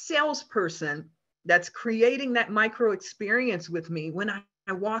that salesperson that's creating that micro experience with me when I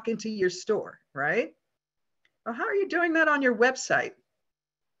walk into your store, right? Well, how are you doing that on your website?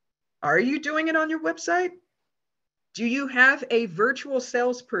 Are you doing it on your website? Do you have a virtual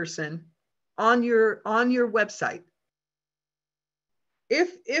salesperson on your website?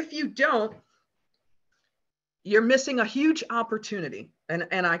 If you don't, you're missing a huge opportunity.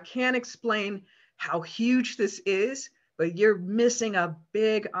 And I can't explain how huge this is, but you're missing a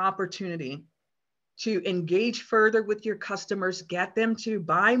big opportunity to engage further with your customers, get them to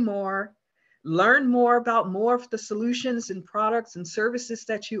buy more, learn more about more of the solutions and products and services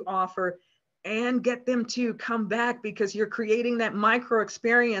that you offer, and get them to come back because you're creating that micro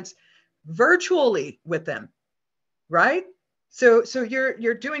experience virtually with them, right? So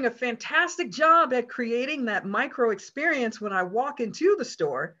you're doing a fantastic job at creating that micro experience when I walk into the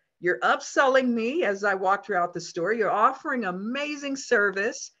store. You're upselling me as I walk throughout the store. You're offering amazing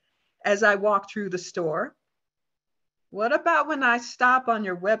service as I walk through the store. What about when I stop on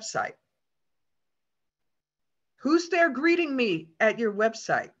your website? Who's there greeting me at your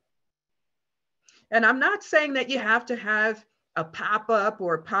website? And I'm not saying that you have to have a pop-up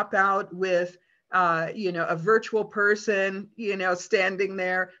or pop-out with a virtual person, standing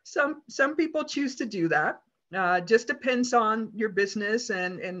there. Some people choose to do that. Just depends on your business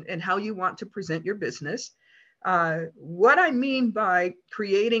and how you want to present your business. What I mean by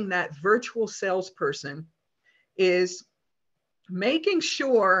creating that virtual salesperson is making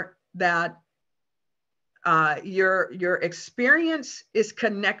sure that your experience is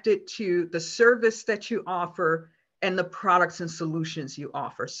connected to the service that you offer and the products and solutions you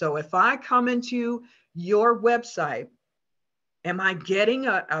offer. So if I come into your website, am I getting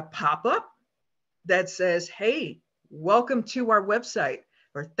a pop-up that says, "Hey, welcome to our website,"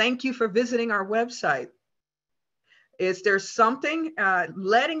 or "Thank you for visiting our website"? Is there something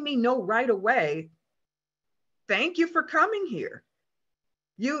letting me know right away, "Thank you for coming here.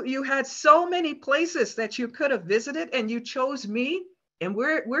 You had so many places that you could have visited, and you chose me, and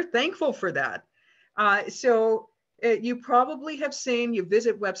we're thankful for that. So you probably have seen, you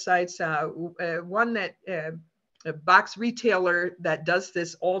visit websites, one that a box retailer that does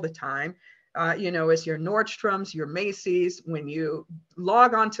this all the time, is your Nordstrom's, your Macy's. When you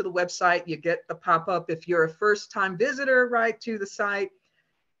log onto the website, you get the pop-up. If you're a first-time visitor, right, to the site,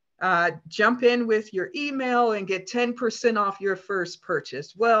 jump in with your email and get 10% off your first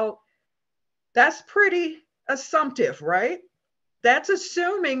purchase. Well, that's pretty assumptive, right? That's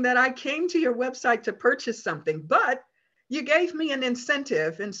assuming that I came to your website to purchase something, but you gave me an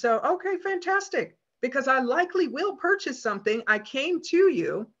incentive. And so, okay, fantastic, because I likely will purchase something. I came to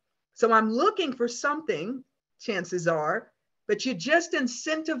you, so I'm looking for something, chances are, but you just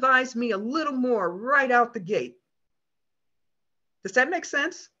incentivized me a little more right out the gate. Does that make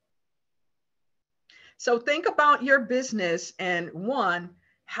sense? So think about your business and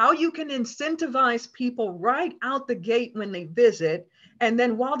how you can incentivize people right out the gate when they visit. And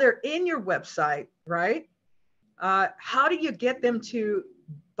then while they're in your website, right? How do you get them to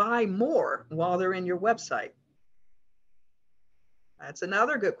buy more while they're in your website? That's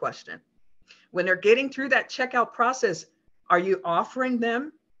another good question. When they're getting through that checkout process, are you offering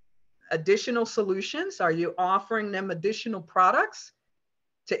them additional solutions? Are you offering them additional products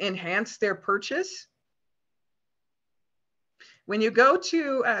to enhance their purchase? When you go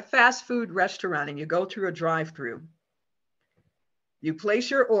to a fast food restaurant and you go through a drive-through, you place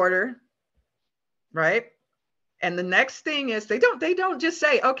your order, right? And the next thing is they don't just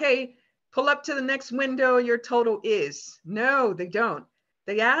say, okay, pull up to the next window, your total is. No, they don't.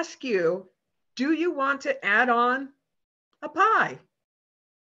 They ask you, do you want to add on a pie?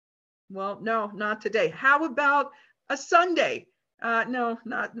 Well, no, not today. How about a sundae? No,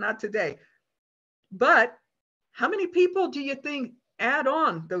 not today. But how many people do you think add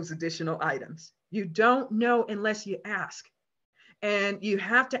on those additional items? You don't know unless you ask. And you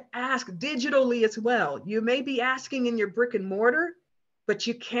have to ask digitally as well. You may be asking in your brick and mortar, but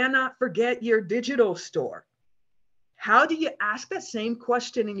you cannot forget your digital store. How do you ask that same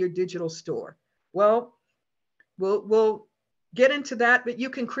question in your digital store? Well, we'll get into that, but you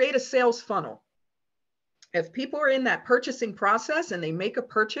can create a sales funnel. If people are in that purchasing process and they make a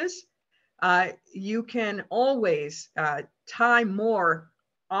purchase, you can always tie more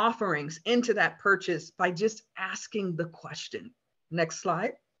offerings into that purchase by just asking the question. Next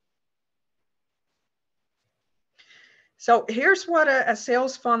slide. So here's what a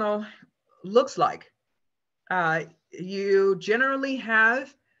sales funnel looks like. You generally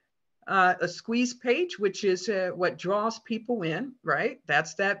have a squeeze page, which is what draws people in, right?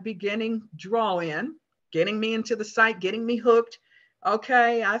 That's that beginning draw in, getting me into the site, getting me hooked.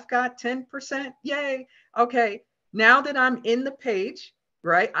 Okay, I've got 10%, yay. Okay, now that I'm in the page,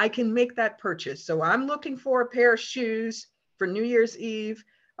 right, I can make that purchase. So I'm looking for a pair of shoes for New Year's Eve.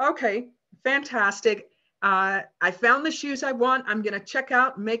 Okay, fantastic. I found the shoes I want. I'm gonna check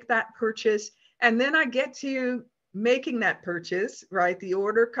out, make that purchase. And then I get to making that purchase, right, the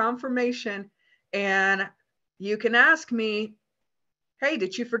order confirmation. And you can ask me, hey,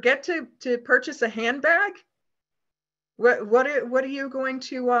 did you forget to purchase a handbag? What are you going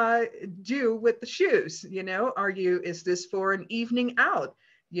to do with the shoes? You know, is this for an evening out?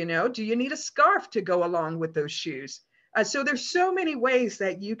 You know, do you need a scarf to go along with those shoes? So there's so many ways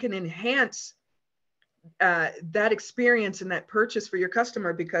that you can enhance that experience and that purchase for your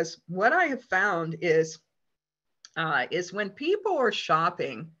customer, because what I have found is when people are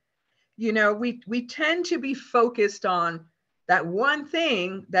shopping, you know, we tend to be focused on that one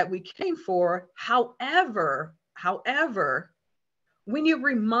thing that we came for. However, when you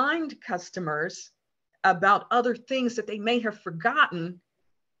remind customers about other things that they may have forgotten,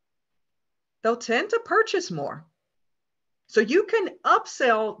 they'll tend to purchase more. So you can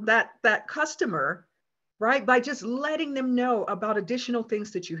upsell that customer, right, by just letting them know about additional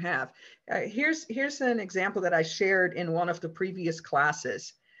things that you have. Here's an example that I shared in one of the previous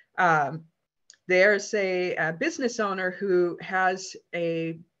classes. There's a business owner who has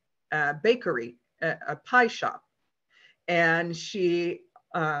a bakery, a pie shop, and she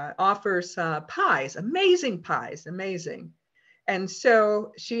offers pies, amazing pies, amazing. And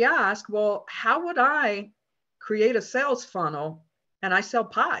so she asked, well, how would I create a sales funnel and I sell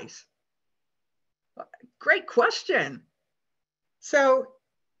pies? Great question. So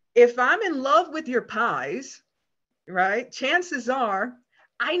if I'm in love with your pies, right, chances are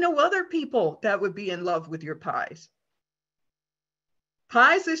I know other people that would be in love with your pies.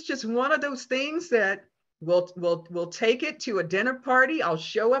 Pies is just one of those things that we'll take it to a dinner party. I'll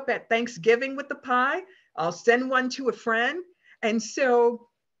show up at Thanksgiving with the pie. I'll send one to a friend. And so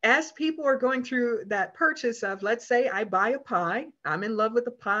as people are going through that purchase of, let's say I buy a pie, I'm in love with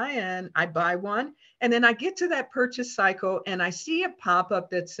the pie and I buy one. And then I get to that purchase cycle and I see a pop-up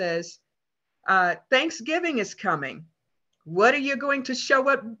that says, Thanksgiving is coming. What are you going to show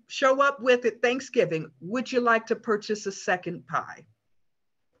up with at Thanksgiving? Would you like to purchase a second pie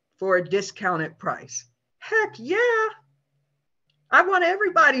for a discounted price? Heck yeah. I want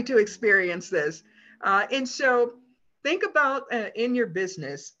everybody to experience this. And so think about in your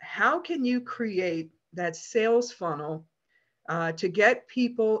business, how can you create that sales funnel to get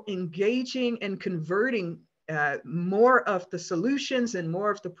people engaging and converting more of the solutions and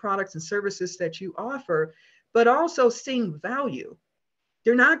more of the products and services that you offer, but also seeing value.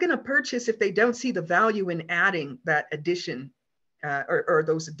 They're not going to purchase if they don't see the value in adding that addition or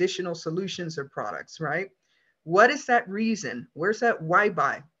those additional solutions or products, right? What is that reason? Where's that why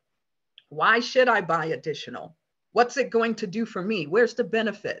buy? Why should I buy additional? What's it going to do for me? Where's the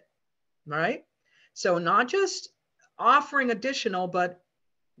benefit, right? So not just offering additional, but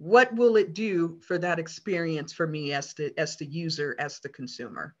what will it do for that experience for me as the user, as the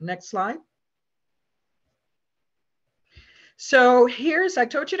consumer? Next slide. So I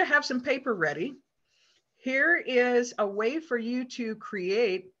told you to have some paper ready. Here is a way for you to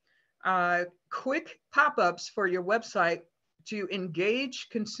create quick pop-ups for your website to engage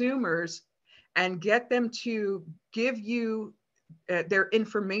consumers and get them to give you their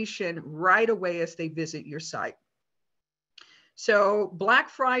information right away as they visit your site. So Black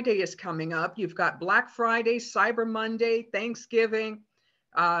Friday is coming up. You've got Black Friday, Cyber Monday, Thanksgiving.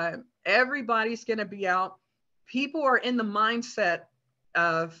 Everybody's going to be out. People are in the mindset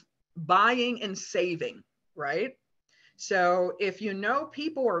of buying and saving, right? So if you know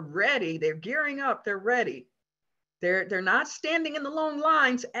people are ready, they're gearing up, they're ready. They're not standing in the long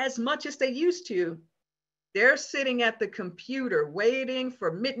lines as much as they used to. They're sitting at the computer waiting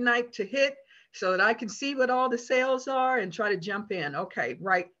for midnight to hit so that I can see what all the sales are and try to jump in. Okay,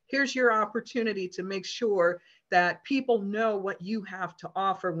 right. Here's your opportunity to make sure that people know what you have to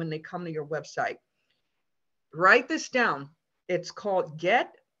offer when they come to your website. Write this down. It's called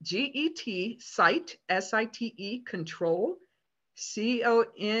Get, G-E-T, Site, S-I-T-E, Control,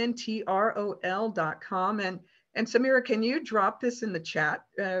 CONTROL.com. And Samira, can you drop this in the chat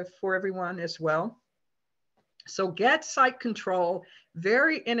for everyone as well? So Get Site Control,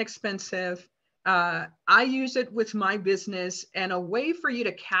 very inexpensive. I use it with my business and a way for you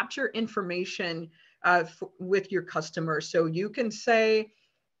to capture information with your customers. So you can say,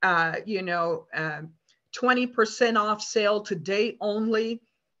 20% off sale today only.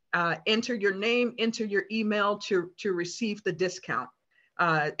 Enter your name, enter your email to receive the discount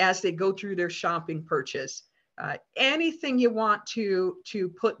as they go through their shopping purchase. Anything you want to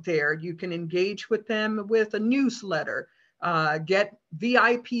put there, you can engage with them with a newsletter, get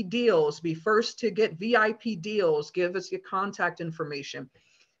VIP deals, be first to get VIP deals, give us your contact information.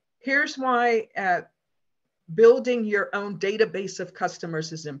 Here's why building your own database of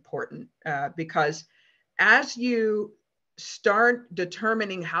customers is important because as you start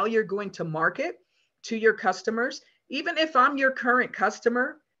determining how you're going to market to your customers, even if I'm your current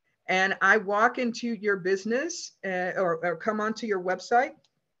customer and I walk into your business or come onto your website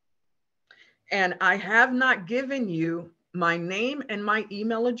and I have not given you my name and my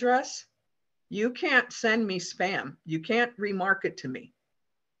email address, you can't send me spam. You can't remarket to me.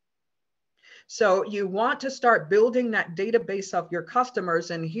 So you want to start building that database of your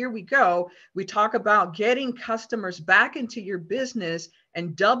customers. And here we go. We talk about getting customers back into your business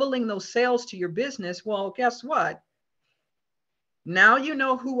and doubling those sales to your business. Well, guess what? Now you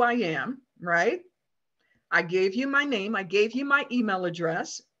know who I am, right? I gave you my name. I gave you my email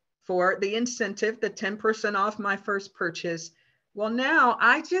address for the incentive, the 10% off my first purchase. Well, now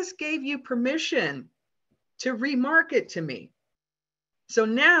I just gave you permission to remarket to me. So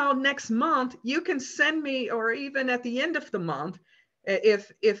now next month, you can send me, or even at the end of the month,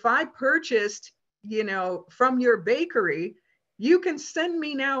 if I purchased, from your bakery, you can send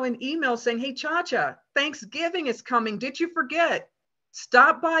me now an email saying, hey, Chacha, Thanksgiving is coming. Did you forget?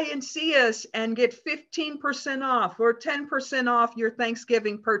 Stop by and see us and get 15% off or 10% off your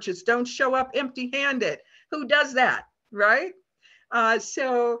Thanksgiving purchase. Don't show up empty-handed. Who does that, right?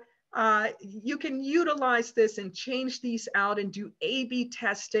 You can utilize this and change these out and do A/B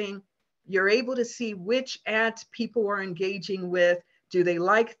testing. You're able to see which ads people are engaging with. Do they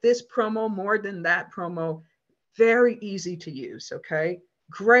like this promo more than that promo? Very easy to use, okay?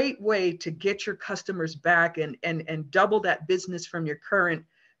 Great way to get your customers back and double that business from your current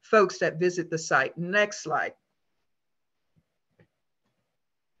folks that visit the site. Next slide.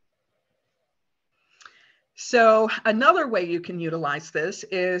 So another way you can utilize this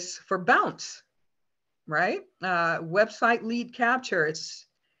is for bounce, right? Website lead capture.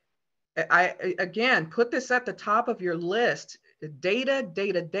 Again, put this at the top of your list.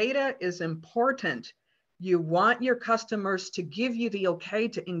 Data is important. You want your customers to give you the okay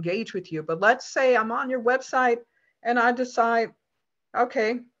to engage with you. But let's say I'm on your website and I decide,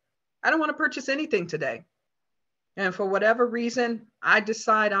 okay, I don't want to purchase anything today. And for whatever reason, I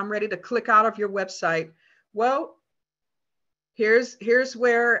decide I'm ready to click out of your website. Well, here's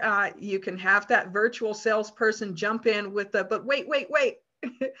where you can have that virtual salesperson jump in with the, but wait.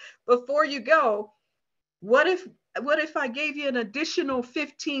 Before you go, what if I gave you an additional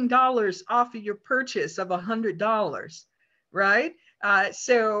 $15 off of your purchase of $100, right?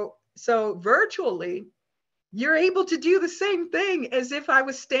 So virtually, you're able to do the same thing as if I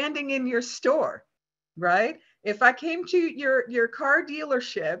was standing in your store, right? If I came to your car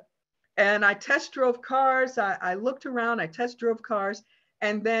dealership and I test drove cars, I looked around, I test drove cars,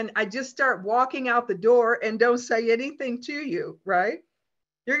 and then I just start walking out the door and don't say anything to you, right?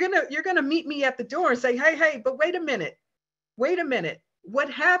 You're gonna meet me at the door and say, hey, but wait a minute. What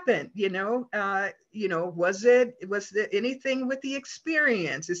happened? Was there anything with the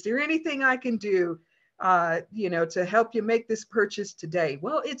experience? Is there anything I can do, to help you make this purchase today?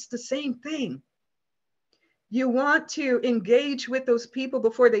 Well, it's the same thing. You want to engage with those people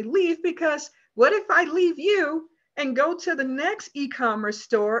before they leave, because what if I leave you and go to the next e-commerce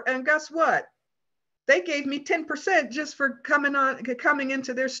store and guess what? They gave me 10% just for coming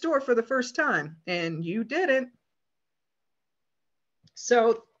into their store for the first time, and you didn't.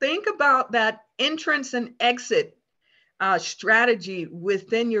 So think about that entrance and exit strategy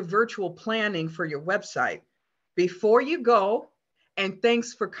within your virtual planning for your website. Before you go, and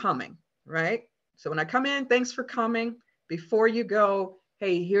thanks for coming, right? So when I come in, thanks for coming. Before you go,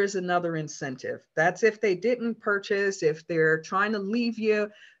 hey, here's another incentive. That's if they didn't purchase, if they're trying to leave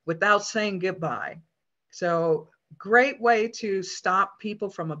you without saying goodbye. So great way to stop people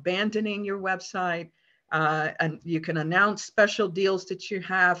from abandoning your website. And you can announce special deals that you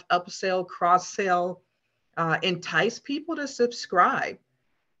have, upsell, cross-sell, entice people to subscribe.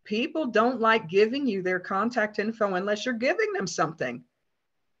 People don't like giving you their contact info unless you're giving them something.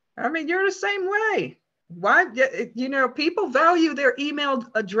 I mean, you're the same way. Why, people value their email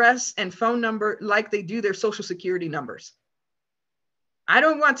address and phone number like they do their social security numbers. I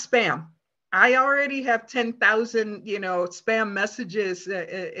don't want spam. I already have 10,000, spam messages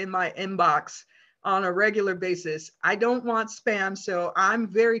in my inbox on a regular basis. I don't want spam, so I'm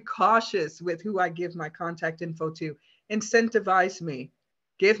very cautious with who I give my contact info to. Incentivize me.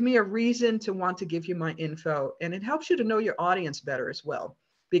 Give me a reason to want to give you my info. And it helps you to know your audience better as well,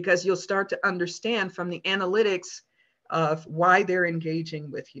 because you'll start to understand from the analytics of why they're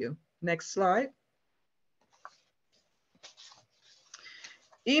engaging with you. Next slide.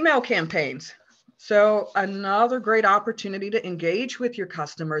 Email campaigns. So another great opportunity to engage with your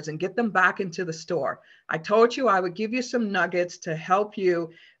customers and get them back into the store. I told you I would give you some nuggets to help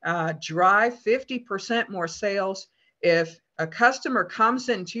you drive 50% more sales. If a customer comes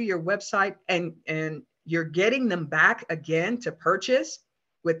into your website and you're getting them back again to purchase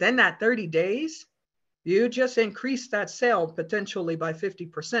within that 30 days, you just increase that sale potentially by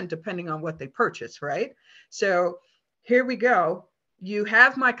 50%, depending on what they purchase, right? So here we go. You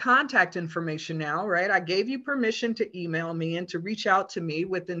have my contact information now, right? I gave you permission to email me and to reach out to me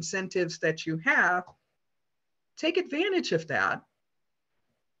with incentives that you have. Take advantage of that.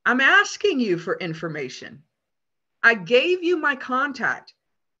 I'm asking you for information. I gave you my contact.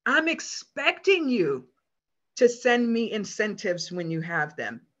 I'm expecting you to send me incentives when you have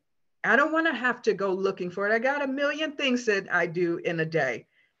them. I don't want to have to go looking for it. I got a million things that I do in a day.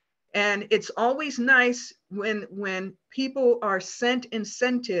 And it's always nice when people are sent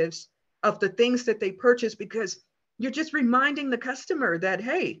incentives of the things that they purchase, because you're just reminding the customer that,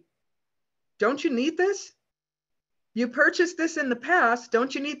 hey, don't you need this? You purchased this in the past.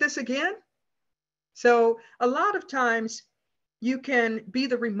 Don't you need this again? So a lot of times you can be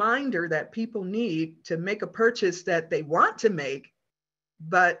the reminder that people need to make a purchase that they want to make,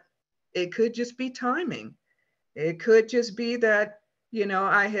 but it could just be timing. It could just be that,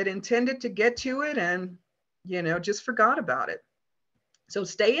 I had intended to get to it and, just forgot about it. So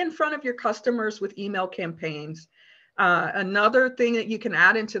stay in front of your customers with email campaigns. Another thing that you can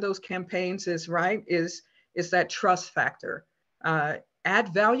add into those campaigns is that trust factor.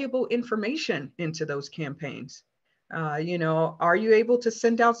 Add valuable information into those campaigns. Are you able to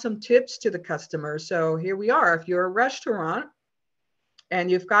send out some tips to the customer? So here we are. If you're a restaurant and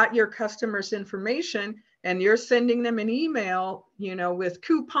you've got your customers' information and you're sending them an email, with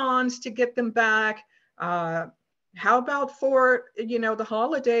coupons to get them back, How about for, the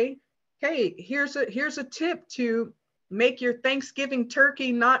holiday? Hey, here's a tip to make your Thanksgiving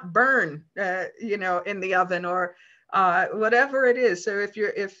turkey not burn, in the oven, or whatever it is. So if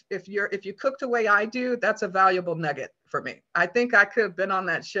you cook the way I do, that's a valuable nugget for me. I think I could have been on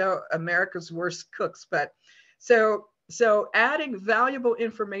that show, America's Worst Cooks. But so adding valuable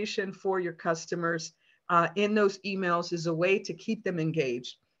information for your customers in those emails is a way to keep them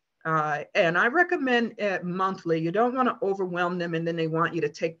engaged. And I recommend monthly. You don't want to overwhelm them and then they want you to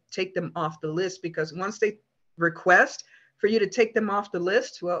take them off the list, because once they request for you to take them off the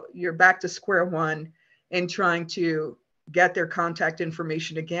list, well, you're back to square one in trying to get their contact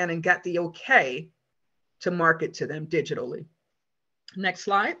information again and get the okay to market to them digitally. Next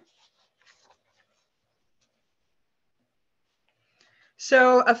slide.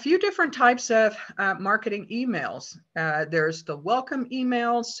 So a few different types of marketing emails. There's the welcome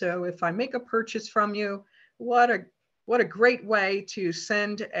emails. So if I make a purchase from you, what a great way to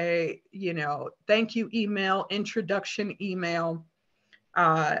send a thank you email, introduction email,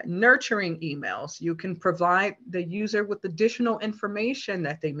 nurturing emails. You can provide the user with additional information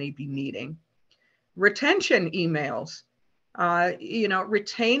that they may be needing. Retention emails.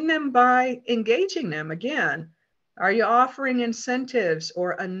 Retain them by engaging them again. Are you offering incentives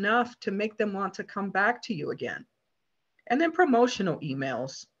or enough to make them want to come back to you again? And then promotional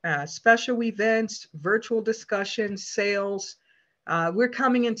emails, special events, virtual discussions, sales. We're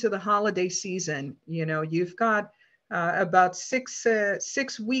coming into the holiday season. You've got about six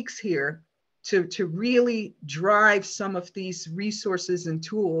weeks here to really drive some of these resources and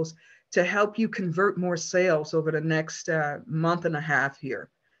tools to help you convert more sales over the next month and a half here.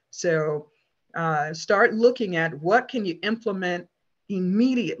 So start looking at what can you implement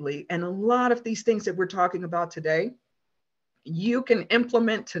immediately. And a lot of these things that we're talking about today, you can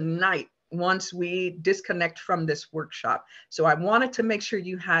implement tonight once we disconnect from this workshop. So I wanted to make sure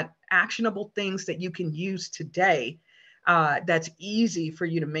you had actionable things that you can use today that's easy for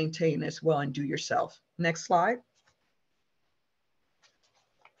you to maintain as well and do yourself. Next slide.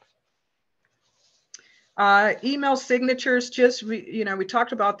 Email signatures, we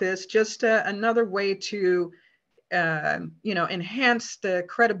talked about this, just another way to, enhance the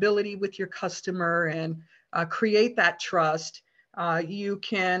credibility with your customer and create that trust. You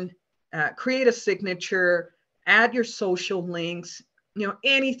can create a signature, add your social links,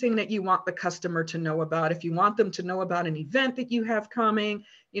 anything that you want the customer to know about. If you want them to know about an event that you have coming,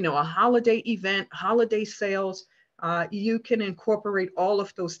 a holiday event, holiday sales, you can incorporate all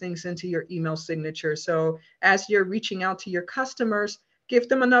of those things into your email signature. So as you're reaching out to your customers, give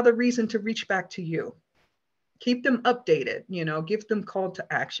them another reason to reach back to you. Keep them updated, give them call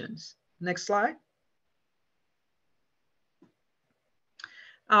to actions. Next slide.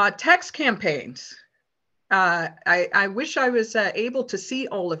 Text campaigns. I wish I was able to see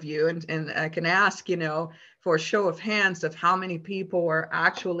all of you, and I can ask, for a show of hands of how many people are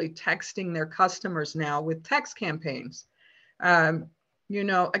actually texting their customers now with text campaigns. I've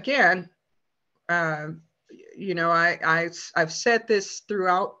said this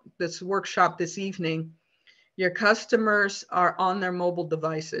throughout this workshop this evening. Your customers are on their mobile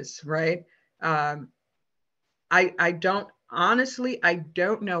devices, right? I don't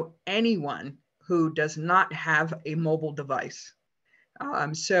know anyone who does not have a mobile device.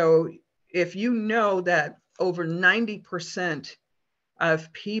 So if you know that over 90%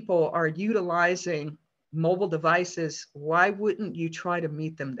 of people are utilizing mobile devices, why wouldn't you try to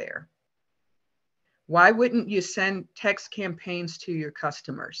meet them there? Why wouldn't you send text campaigns to your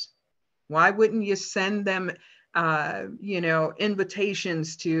customers? Why wouldn't you send them,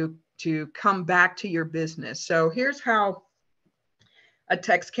 invitations to come back to your business? So here's how a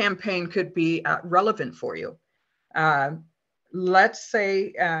text campaign could be relevant for you. Let's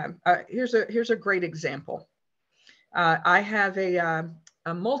say, here's a great example. I have a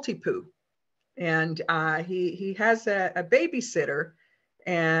multi-poo, and he has a babysitter,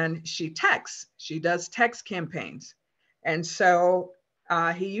 and she does text campaigns. And so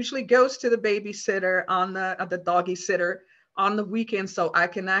he usually goes to the babysitter on the doggy sitter on the weekend, so I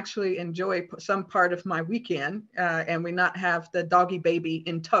can actually enjoy some part of my weekend and we not have the doggy baby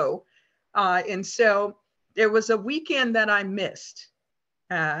in tow. And so there was a weekend that I missed.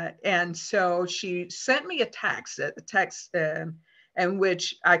 And so she sent me a text in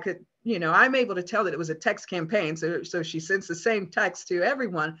which I could, I'm able to tell that it was a text campaign. So she sends the same text to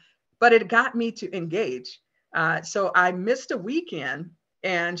everyone, but it got me to engage. So I missed a weekend,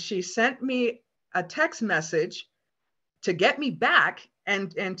 and she sent me a text message to get me back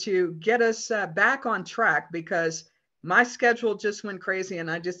and to get us back on track, because my schedule just went crazy. And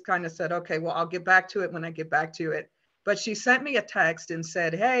I just kind of said, okay, well, I'll get back to it when I get back to it. But she sent me a text and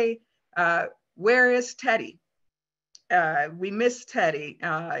said, hey, where is Teddy? We miss Teddy.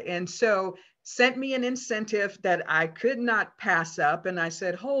 And so sent me an incentive that I could not pass up. And I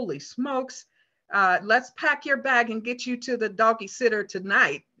said, holy smokes, let's pack your bag and get you to the doggy sitter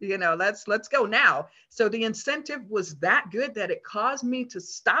tonight. You know, let's go now. So the incentive was that good that it caused me to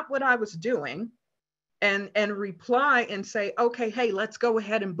stop what I was doing and reply and say, okay, hey, let's go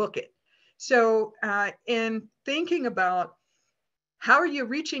ahead and book it. So in thinking about how are you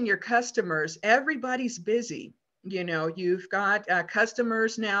reaching your customers, everybody's busy. You know, you've got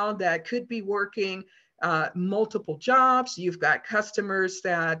customers now that could be working multiple jobs. You've got customers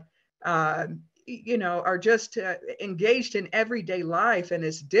that, you know, are just engaged in everyday life, and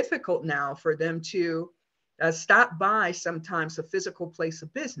it's difficult now for them to stop by sometimes a physical place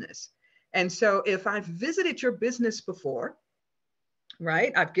of business. And so if I've visited your business before,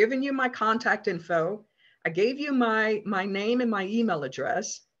 right, I've given you my contact info, I gave you my name and my email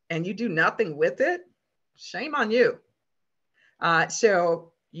address, and you do nothing with it, shame on you.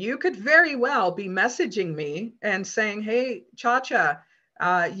 So you could very well be messaging me and saying, hey, Chacha,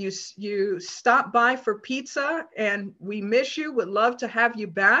 you stopped by for pizza and we miss you, would love to have you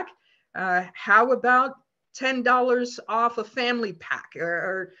back. How about $10 off a family pack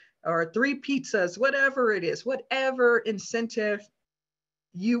or 3 pizzas, whatever it is, whatever incentive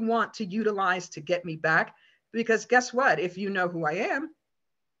you want to utilize to get me back. Because guess what? If you know who I am,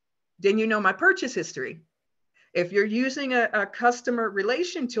 then you know my purchase history. If you're using a customer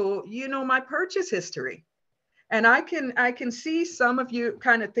relation tool, you know my purchase history. And I can see some of you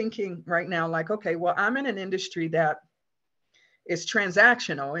kind of thinking right now, like, okay, well, I'm in an industry that is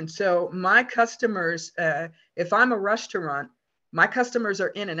transactional. And so my customers, if I'm a restaurant, my customers are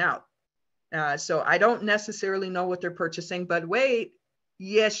in and out. So I don't necessarily know what they're purchasing, but wait,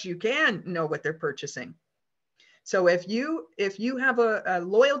 yes, you can know what they're purchasing. So if you have a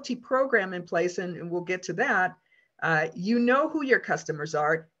loyalty program in place, and we'll get to that, you know who your customers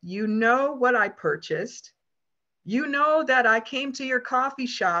are, you know what I purchased, you know that I came to your coffee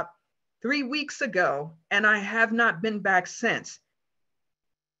shop 3 weeks ago and I have not been back since.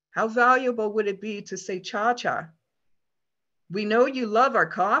 How valuable would it be to say, Chacha, we know you love our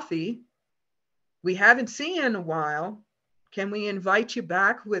coffee. We haven't seen you in a while. Can we invite you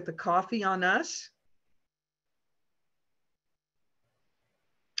back with a coffee on us?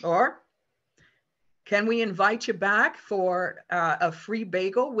 Or can we invite you back for a free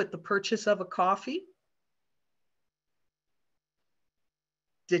bagel with the purchase of a coffee?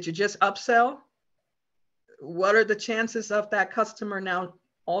 Did you just upsell? What are the chances of that customer now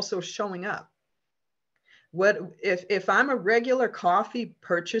also showing up? What if I'm a regular coffee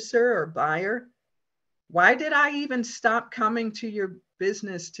purchaser or buyer? Why did I even stop coming to your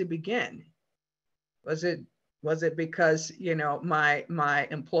business to begin? Was it because, you know, my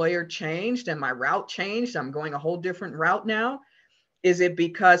employer changed and my route changed? I'm going a whole different route now. Is it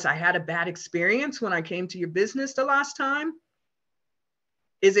because I had a bad experience when I came to your business the last time?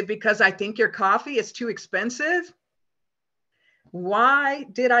 Is it because I think your coffee is too expensive? Why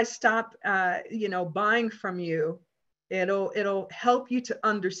did I stop, you know, buying from you? It'll help you to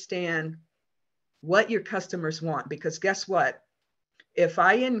understand what your customers want, because guess what? If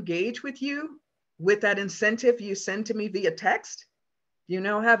I engage with you with that incentive you send to me via text, you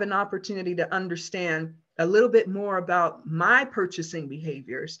now have an opportunity to understand a little bit more about my purchasing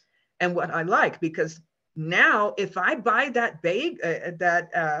behaviors and what I like. Because now if I buy that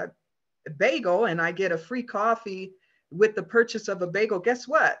bagel and I get a free coffee with the purchase of a bagel, guess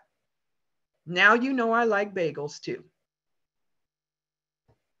what? Now you know I like bagels too.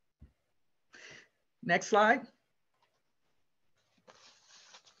 Next slide.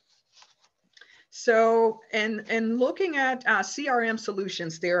 So, and looking at CRM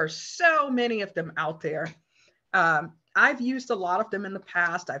solutions, there are so many of them out there. I've used a lot of them in the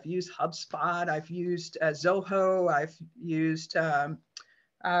past. I've used HubSpot, I've used Zoho, I've used,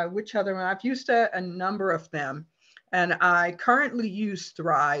 which other one? I've used a number of them. And I currently use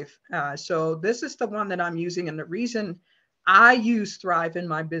Thrive. So this is the one that I'm using. And the reason I use Thrive in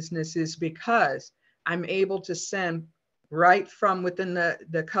my business is because I'm able to send right from within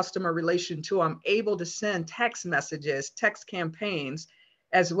the customer relation tool. I'm able to send text messages, text campaigns,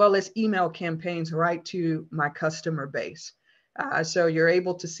 as well as email campaigns right to my customer base. So you're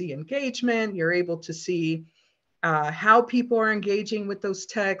able to see engagement, you're able to see how people are engaging with those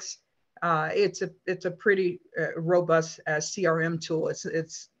texts. It's a pretty robust CRM tool.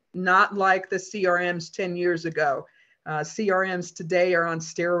 It's not like the CRMs 10 years ago. CRMs today are on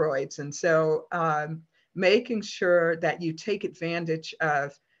steroids. And so making sure that you take advantage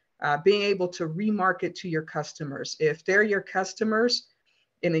of being able to remarket to your customers. If they're your customers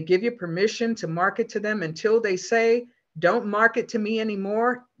and they give you permission to market to them until they say, don't market to me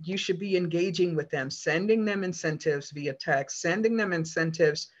anymore, you should be engaging with them, sending them incentives via text, sending them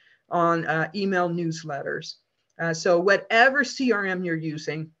incentives on email newsletters. So whatever CRM you're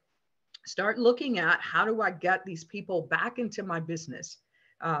using, start looking at how do I get these people back into my business?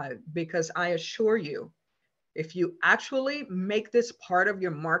 Because I assure you, if you actually make this part of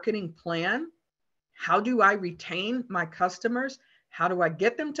your marketing plan, how do I retain my customers? How do I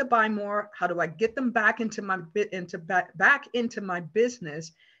get them to buy more? How do I get them back into my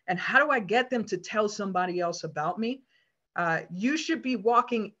business? And how do I get them to tell somebody else about me? You should be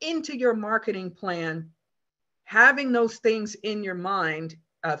walking into your marketing plan, having those things in your mind.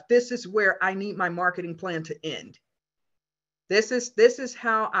 This is where I need my marketing plan to end. This is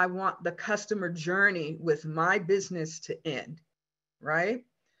how I want the customer journey with my business to end, right?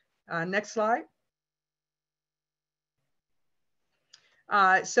 Next slide.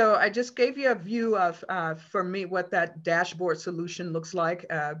 So I just gave you a view of, for me, what that dashboard solution looks like.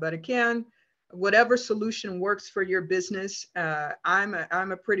 But again, whatever solution works for your business, I'm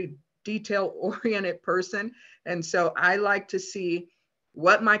a pretty detail-oriented person. And so I like to see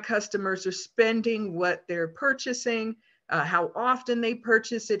what my customers are spending, what they're purchasing, how often they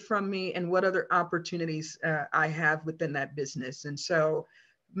purchase it from me, and what other opportunities I have within that business. And so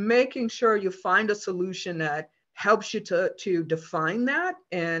making sure you find a solution that helps you to define that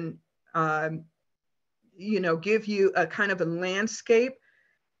and, give you a kind of a landscape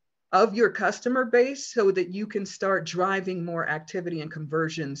of your customer base so that you can start driving more activity and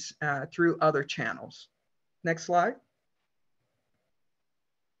conversions through other channels. Next slide.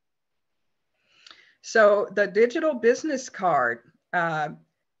 So the digital business card,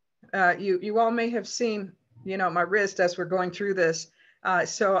 you all may have seen, my wrist as we're going through this.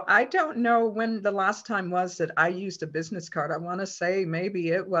 So I don't know when the last time was that I used a business card. I want to say maybe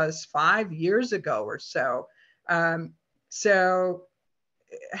it was 5 years ago or so. So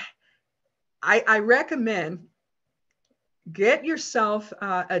I recommend get yourself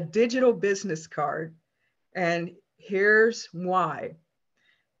a digital business card. And here's why.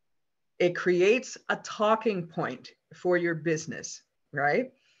 It creates a talking point for your business,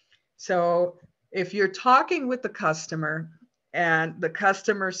 right? So if you're talking with the customer and the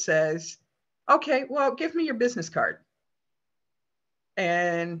customer says, okay, well, give me your business card.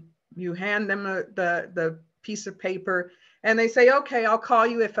 And you hand them the piece of paper and they say, okay, I'll call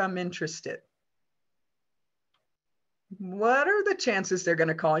you if I'm interested. What are the chances they're going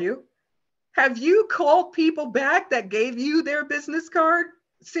to call you? Have you called people back that gave you their business card?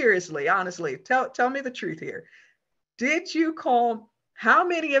 Seriously, honestly, tell me the truth here. Did you call, how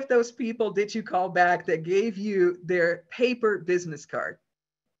many of those people did you call back that gave you their paper business card?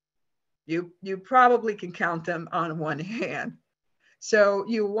 You probably can count them on one hand. So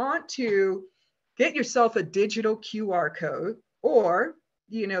you want to get yourself a digital QR code or,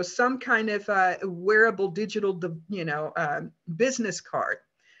 some kind of wearable digital, business card.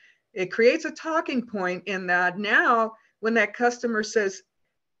 It creates a talking point in that now when that customer says,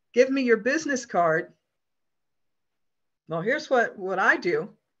 give me your business card. Well, here's what I do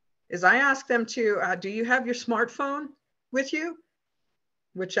is I ask them to, do you have your smartphone with you?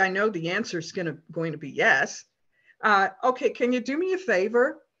 Which I know the answer is going to be yes. Okay, can you do me a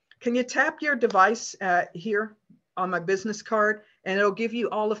favor? Can you tap your device here on my business card and it'll give you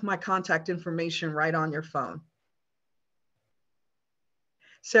all of my contact information right on your phone.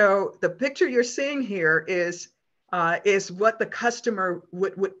 So the picture you're seeing here is what the customer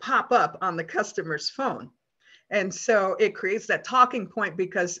would pop up on the customer's phone. And so it creates that talking point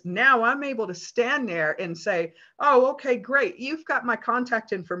because now I'm able to stand there and say, oh, okay, great. You've got my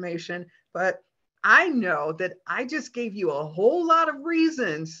contact information, but I know that I just gave you a whole lot of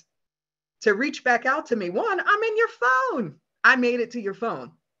reasons to reach back out to me. One, I'm in your phone. I made it to your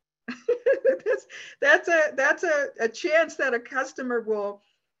phone. that's a chance that a customer will,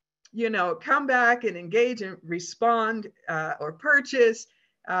 come back and engage and respond or purchase.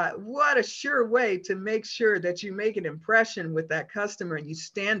 What a sure way to make sure that you make an impression with that customer and you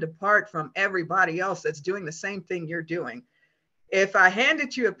stand apart from everybody else that's doing the same thing you're doing. If I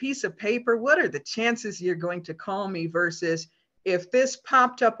handed you a piece of paper, what are the chances you're going to call me versus if this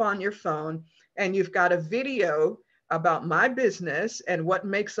popped up on your phone and you've got a video about my business and what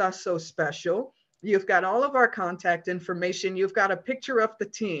makes us so special, you've got all of our contact information, you've got a picture of the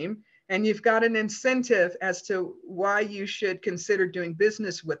team, and you've got an incentive as to why you should consider doing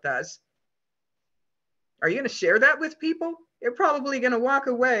business with us. Are you going to share that with people? You're probably going to walk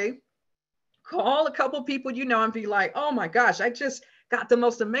away call a couple people you know and be like, oh my gosh, I just got the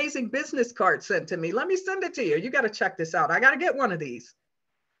most amazing business card sent to me. Let me send it to you. You got to check this out. I got to get one of these.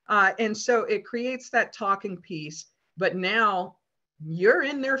 And so it creates that talking piece, but now you're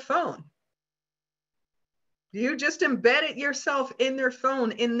in their phone. You just embedded yourself in their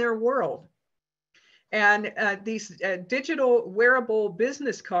phone, in their world. And these digital wearable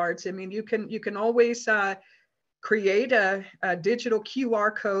business cards, I mean, you can always create a digital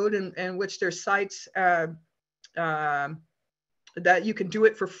QR code in which there's sites that you can do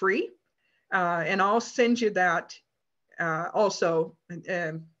it for free. And I'll send you that also.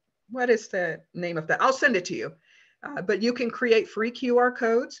 What is the name of that? I'll send it to you. But you can create free QR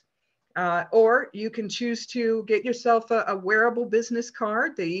codes. Or you can choose to get yourself a wearable business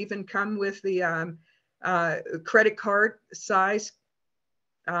card. They even come with the credit card size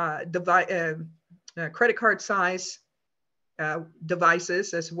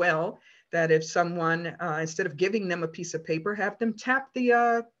devices as well. That if someone instead of giving them a piece of paper, have them tap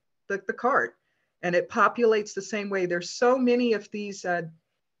the card, and it populates the same way. There's so many of these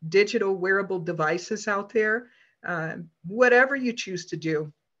digital wearable devices out there. Whatever you choose to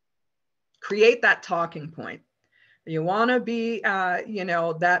do, create that talking point. You want to be,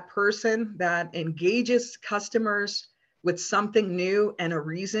 that person that engages customers with something new and a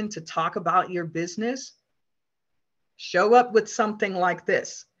reason to talk about your business. Show up with something like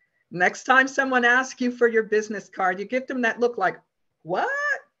this. Next time someone asks you for your business card, you give them that look like, what?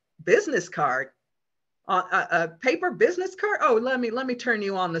 Business card? A paper business card? Oh, let me turn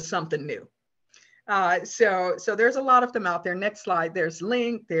you on to something new. So there's a lot of them out there. Next slide. There's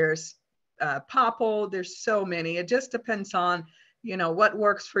Link. There's Popple. There's so many. It just depends on, what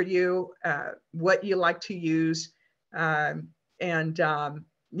works for you, what you like to use, and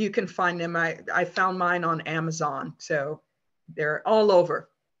you can find them. I found mine on Amazon, so they're all over.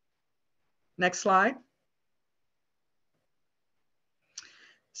 Next slide.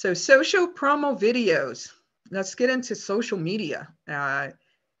 So social promo videos. Let's get into social media.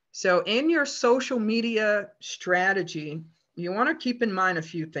 So in your social media strategy, you want to keep in mind a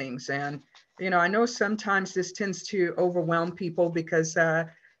few things. And, I know sometimes this tends to overwhelm people because,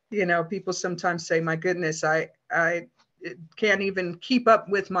 people sometimes say, my goodness, I can't even keep up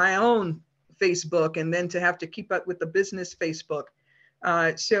with my own Facebook, and then to have to keep up with the business Facebook.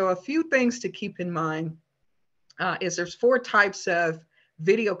 So a few things to keep in mind is there's 4 types of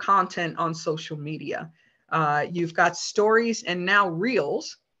video content on social media. You've got stories and now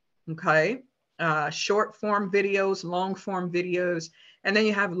reels, okay? Short form videos, long form videos, and then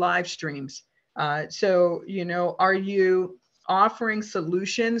you have live streams. So, are you offering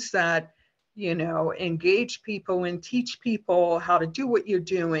solutions that, engage people and teach people how to do what you're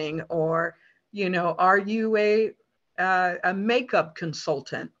doing? Or, are you a makeup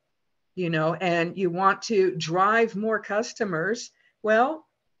consultant, and you want to drive more customers? Well,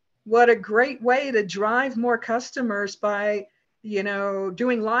 what a great way to drive more customers by,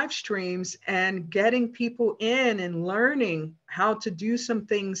 doing live streams and getting people in and learning how to do some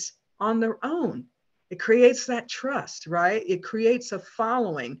things on their own. It creates that trust, right? It creates a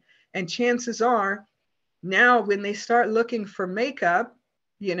following. And chances are now when they start looking for makeup,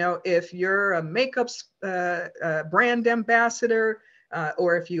 if you're a makeup brand ambassador,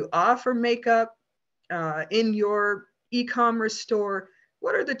 or if you offer makeup in your e-commerce store,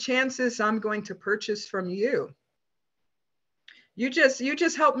 what are the chances I'm going to purchase from you? You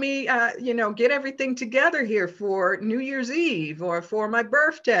just help me, get everything together here for New Year's Eve or for my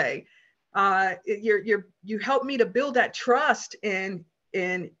birthday. You help me to build that trust in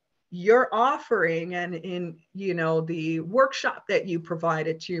your offering and in, the workshop that you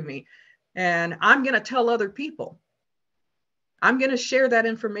provided to me. And I'm going to tell other people. I'm going to share that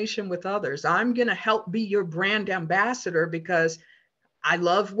information with others. I'm going to help be your brand ambassador because I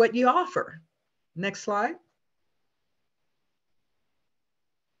love what you offer. Next slide.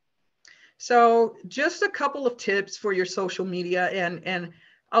 So just a couple of tips for your social media. And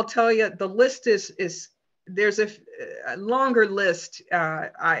I'll tell you, the list there's a longer list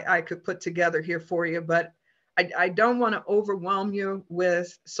I could put together here for you, but I don't want to overwhelm you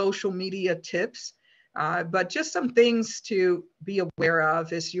with social media tips. But just some things to be aware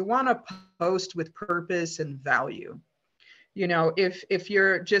of is you want to post with purpose and value. If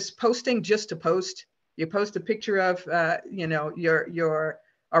you're just posting just to post, you post a picture of, you're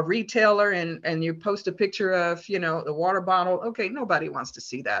a retailer and you post a picture of, the water bottle. Okay, nobody wants to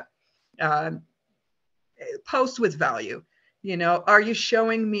see that. Post with value. Are you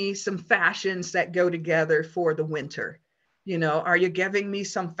showing me some fashions that go together for the winter? Are you giving me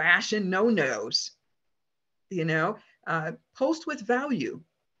some fashion no-nos? Post with value.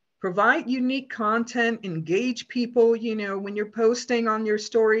 Provide unique content, engage people. You know, when you're posting on your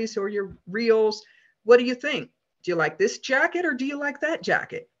stories or your reels, what do you think? Do you like this jacket or do you like that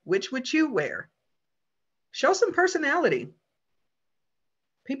jacket? Which would you wear? Show some personality.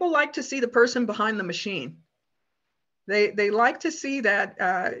 People like to see the person behind the machine. They like to see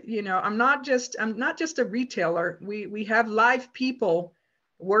that, you know, I'm not just a retailer. We have live people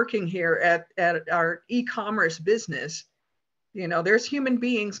working here at our e-commerce business. You know, there's human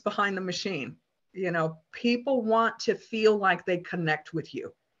beings behind the machine. You know, people want to feel like they connect with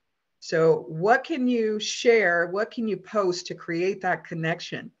you. So what can you share? What can you post to create that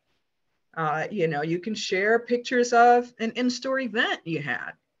connection? You know, you can share pictures of an in-store event you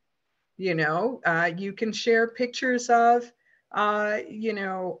had. You know, you can share pictures of, you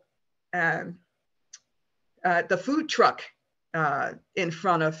know, the food truck in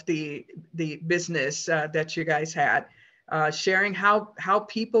front of the business that you guys had, sharing how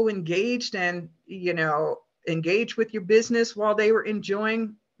people engaged and, you know, engaged with your business while they were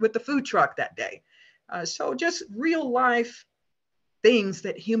enjoying with the food truck that day. So just real life things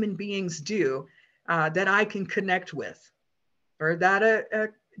that human beings do that I can connect with, or that a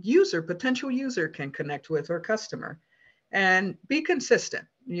potential user can connect with, or customer. And be consistent.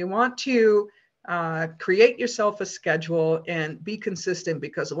 You want to create yourself a schedule and be consistent,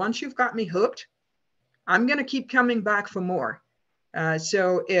 because once you've got me hooked, I'm going to keep coming back for more.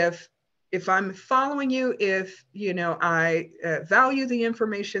 So if I'm following you, if, you know, I value the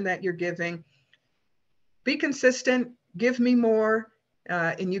information that you're giving, be consistent, give me more.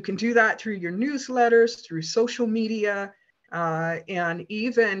 And you can do that through your newsletters, through social media, and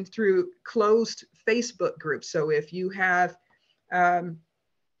even through closed Facebook groups. So if you have,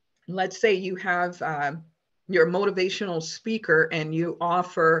 let's say you have your motivational speaker and you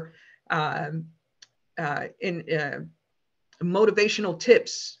offer motivational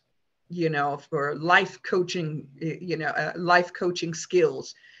tips, you know, for life coaching, you know, life coaching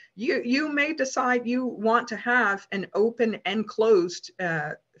skills, you may decide you want to have an open and closed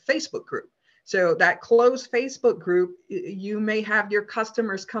Facebook group. So that closed Facebook group, you may have your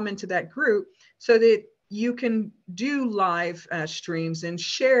customers come into that group so that you can do live streams and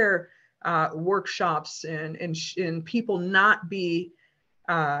share workshops, and people not be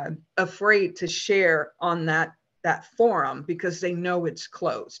afraid to share on that forum because they know it's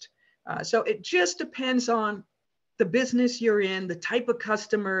closed. So it just depends on the business you're in, the type of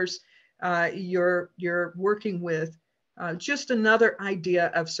customers you're working with. Just another idea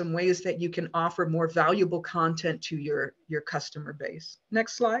of some ways that you can offer more valuable content to your customer base.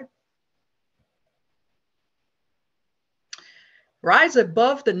 Next slide. Rise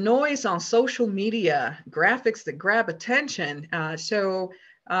above the noise on social media, graphics that grab attention.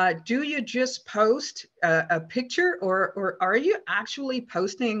 Do you just post a picture, or are you actually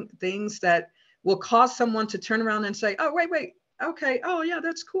posting things that will cause someone to turn around and say, oh, wait, okay, oh yeah,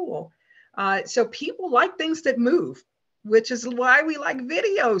 that's cool. So people like things that move, which is why we like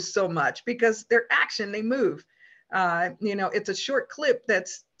videos so much, because they're action, they move. You know, it's a short clip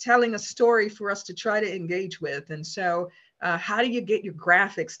that's telling a story for us to try to engage with. And so how do you get your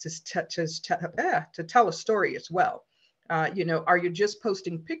graphics to tell a story as well? You know, are you just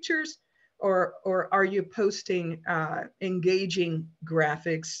posting pictures, or are you posting engaging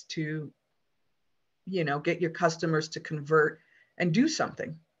graphics to, you know, get your customers to convert and do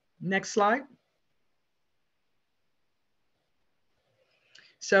something? Next slide.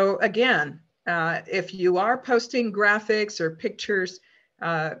 So again, if you are posting graphics or pictures,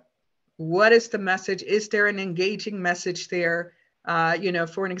 what is the message? Is there an engaging message there? You know,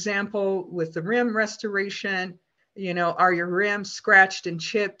 for an example, with the rim restoration, you know, are your rims scratched and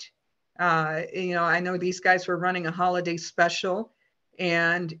chipped? You know, I know these guys were running a holiday special,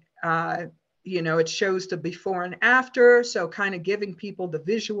 and, you know, it shows the before and after. So kind of giving people the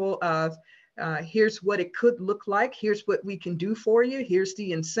visual of, here's what it could look like. Here's what we can do for you. Here's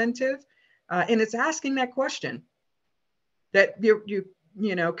the incentive. And it's asking that question that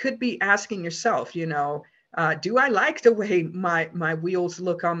you know, could be asking yourself, you know, do I like the way my wheels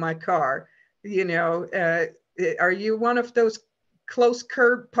look on my car? You know, are you one of those close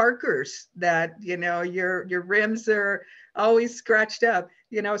curb parkers that, you know, your rims are always scratched up?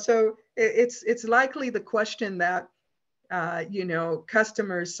 You know, so it's likely the question that, you know,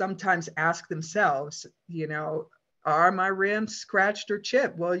 customers sometimes ask themselves, you know, are my rims scratched or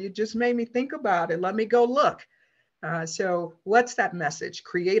chipped? Well, you just made me think about it. Let me go look. So what's that message?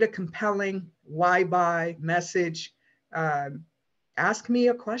 Create a compelling why buy message. Ask me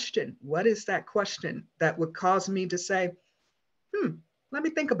a question. What is that question that would cause me to say, let me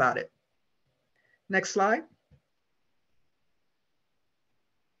think about it? Next slide.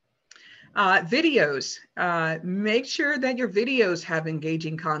 Videos, make sure that your videos have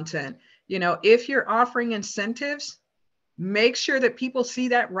engaging content. You know, if you're offering incentives, make sure that people see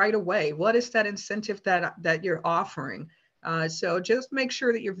that right away. What is that incentive that you're offering? So just make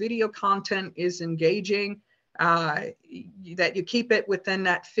sure that your video content is engaging, that you keep it within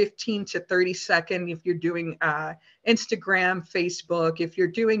that 15 to 30 second. If you're doing Instagram, Facebook, if you're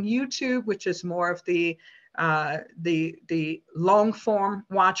doing YouTube, which is more of the long form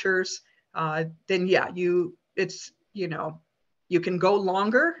watchers, then yeah, you can go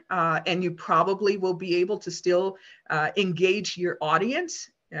longer, and you probably will be able to still engage your audience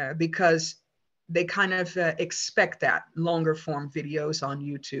because they kind of expect that longer form videos on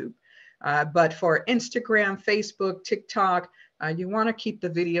YouTube. But for Instagram, Facebook, TikTok, you want to keep the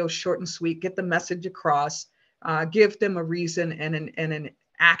video short and sweet, get the message across, give them a reason and an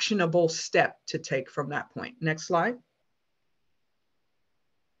actionable step to take from that point. Next slide.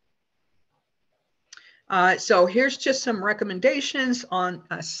 So here's just some recommendations on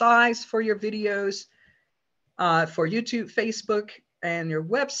size for your videos for YouTube, Facebook, and your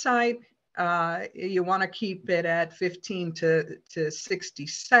website. You want to keep it at 15 to 60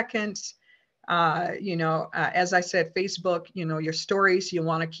 seconds. As I said, Facebook, your stories, you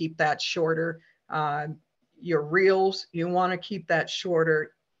want to keep that shorter. Your reels, you want to keep that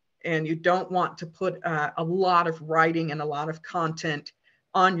shorter. And you don't want to put a lot of writing and a lot of content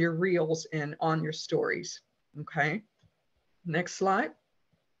on your reels and on your stories. Okay, next slide.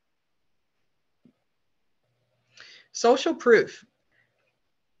 Social proof.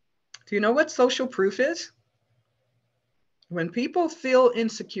 Do you know what social proof is? When people feel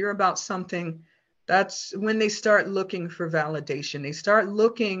insecure about something, that's when they start looking for validation. They start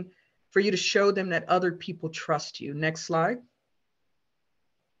looking for you to show them that other people trust you. Next slide.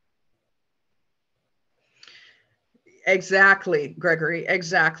 Exactly, Gregory,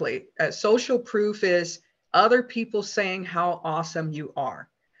 exactly. Social proof is other people saying how awesome you are.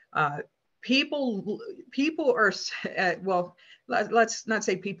 People are, well, let's not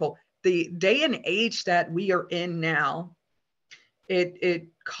say people. The day and age that we are in now, it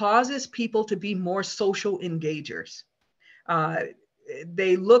causes people to be more social engagers.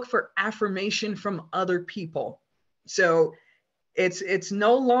 They look for affirmation from other people. So it's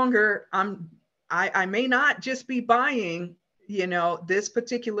no longer I may not just be buying, this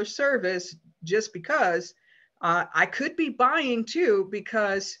particular service just because. I could be buying too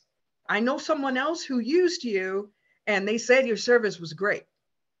because I know someone else who used you and they said your service was great.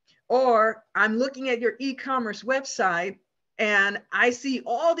 Or I'm looking at your e-commerce website and I see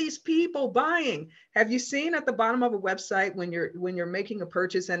all these people buying. Have you seen at the bottom of a website when you're making a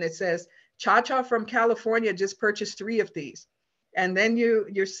purchase and it says Chacha from California just purchased 3 of these? And then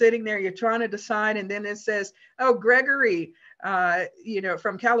you're sitting there, you're trying to decide, and then it says, oh, Gregory,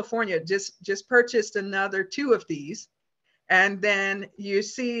 from California just purchased another 2 of these. And then you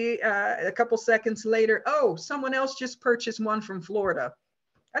see a couple seconds later, oh, someone else just purchased one from Florida.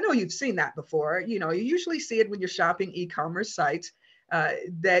 I know you've seen that before. You usually see it when you're shopping e-commerce sites,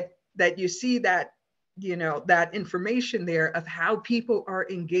 that you see that, that information there of how people are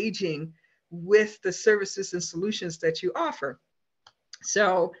engaging with the services and solutions that you offer.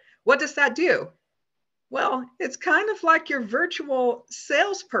 So what does that do? Well, it's kind of like your virtual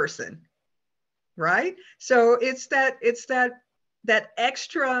salesperson, right? So it's that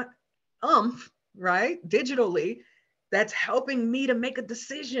extra oomph, right? Digitally, that's helping me to make a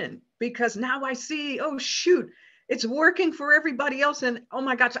decision because now I see, oh shoot, it's working for everybody else. And oh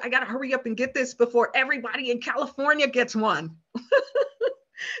my gosh, I got to hurry up and get this before everybody in California gets one.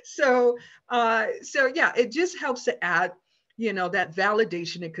 So yeah, it just helps to add, that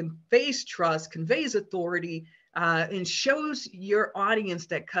validation. It conveys trust, conveys authority, and shows your audience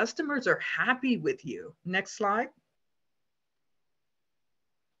that customers are happy with you. Next slide.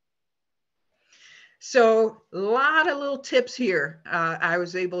 So a lot of little tips here I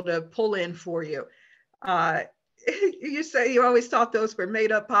was able to pull in for you. You say you always thought those were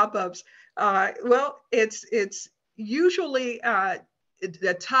made up pop-ups. Well, it's usually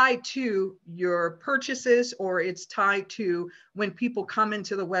tied to your purchases, or it's tied to when people come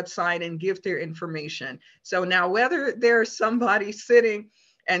into the website and give their information. So now whether there's somebody sitting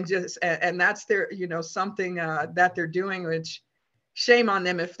and that's their, something that they're doing, which shame on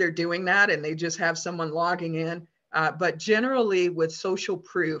them if they're doing that and they just have someone logging in. But generally with social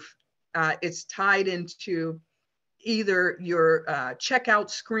proof, it's tied into either your checkout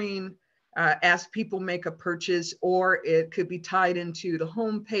screen as people make a purchase, or it could be tied into the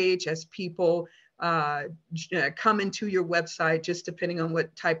homepage as people come into your website, just depending on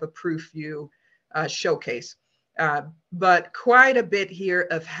what type of proof you showcase. but quite a bit here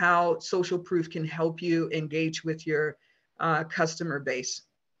of how social proof can help you engage with your customer base.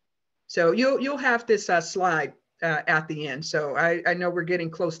 So you'll have this slide at the end. So I know we're getting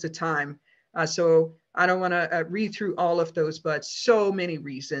close to time. So I don't want to read through all of those, but so many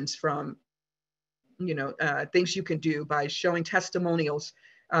reasons from, things you can do by showing testimonials,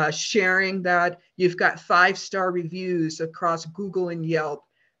 sharing that you've got 5-star reviews across Google and Yelp,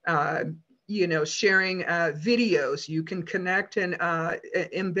 sharing videos. You can connect and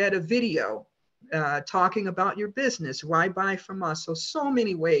embed a video talking about your business. Why buy from us? So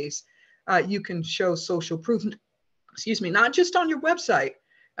many ways you can show social proof, not just on your website,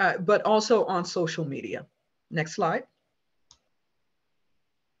 but also on social media. Next slide.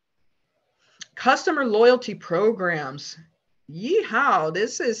 Customer loyalty programs. Yeehaw,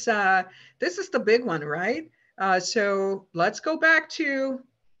 this is the big one, right? So let's go back to,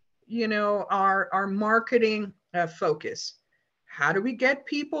 our marketing focus. How do we get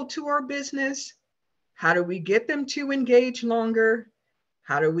people to our business? How do we get them to engage longer?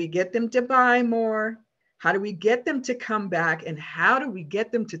 How do we get them to buy more? How do we get them to come back? And how do we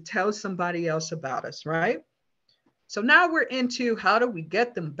get them to tell somebody else about us, right? So now we're into how do we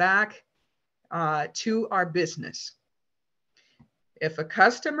get them back to our business. If a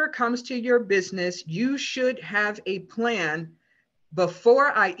customer comes to your business, you should have a plan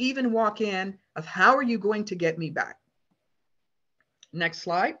before I even walk in of how are you going to get me back? Next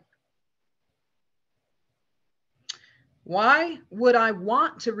slide. Why would I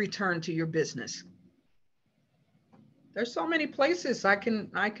want to return to your business? There's so many places I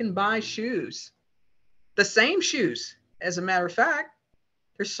can buy shoes. The same shoes, as a matter of fact.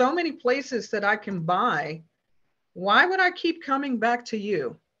 There's so many places that I can buy. Why would I keep coming back to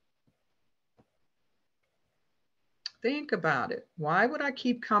you? Think about it. Why would I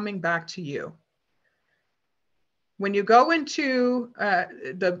keep coming back to you? When you go into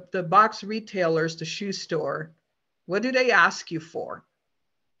the box retailers, the shoe store, what do they ask you for?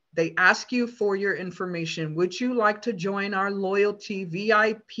 They ask you for your information. Would you like to join our loyalty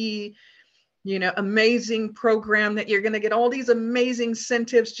VIP, amazing program that you're going to get all these amazing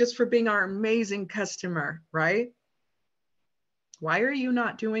incentives just for being our amazing customer, right? Why are you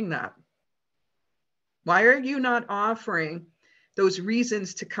not doing that? Why are you not offering those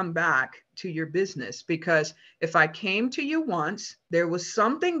reasons to come back to your business? Because if I came to you once, there was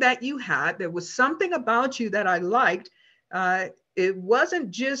something that you had, there was something about you that I liked. It wasn't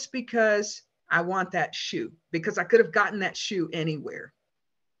just because I want that shoe, because I could have gotten that shoe anywhere.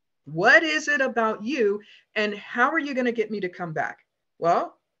 What is it about you, and how are you going to get me to come back?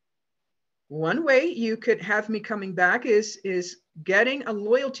 Well, one way you could have me coming back is getting a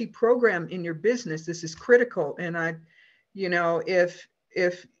loyalty program in your business. This is critical. And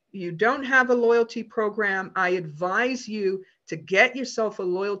if you don't have a loyalty program, I advise you to get yourself a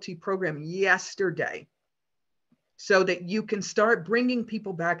loyalty program yesterday so that you can start bringing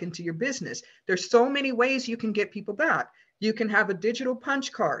people back into your business. There's so many ways you can get people back. You can have a digital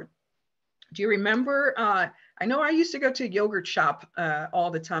punch card. Do you remember? I know I used to go to a yogurt shop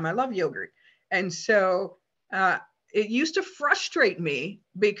all the time. I love yogurt. And so it used to frustrate me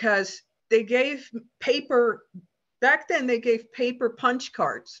because they gave paper, back then they gave paper punch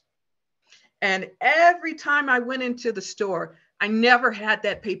cards. And every time I went into the store, I never had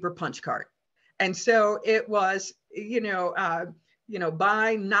that paper punch card. And so it was,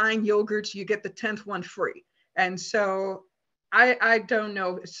 buy 9 yogurts, you get the 10th one free. And so I don't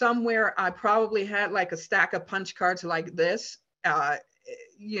know, somewhere I probably had like a stack of punch cards like this, but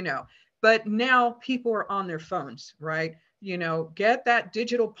now people are on their phones, right? Get that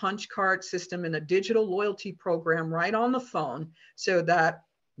digital punch card system and a digital loyalty program right on the phone so that,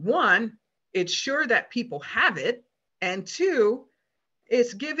 one, it's sure that people have it, and two,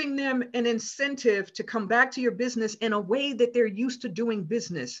 it's giving them an incentive to come back to your business in a way that they're used to doing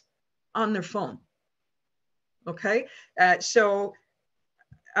business on their phone. Okay, so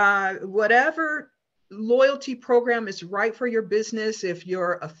whatever loyalty program is right for your business. If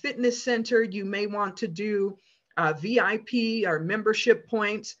you're a fitness center, you may want to do VIP or membership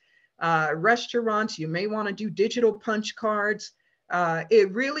points. Restaurants, you may want to do digital punch cards.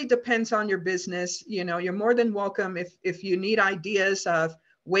 It really depends on your business. You're more than welcome if you need ideas of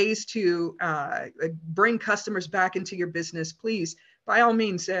ways to bring customers back into your business, please, by all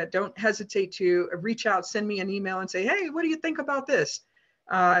means, don't hesitate to reach out, send me an email and say, hey, what do you think about this?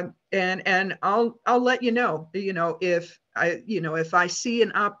 And I'll let you know, if I see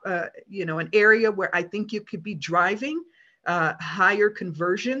an area where I think you could be driving higher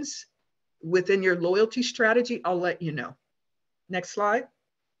conversions within your loyalty strategy, I'll let you know. Next slide.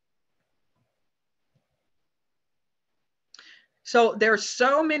 So there's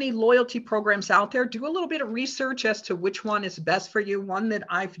so many loyalty programs out there. Do a little bit of research as to which one is best for you. One that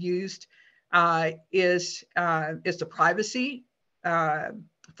I've used is the privacy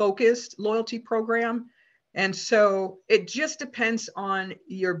focused loyalty program. And so it just depends on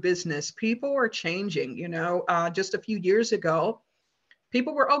your business. People are changing, just a few years ago,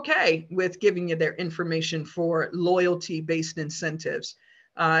 people were okay with giving you their information for loyalty-based incentives.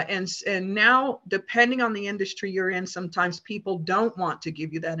 And now, depending on the industry you're in, sometimes people don't want to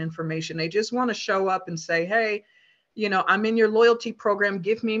give you that information. They just want to show up and say, hey, I'm in your loyalty program.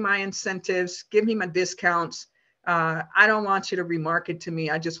 Give me my incentives. Give me my discounts. I don't want you to remarket to me.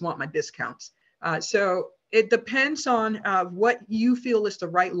 I just want my discounts. So it depends on what you feel is the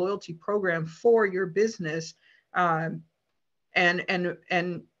right loyalty program for your business. And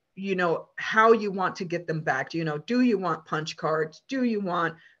how you want to get them back. Do you want punch cards? Do you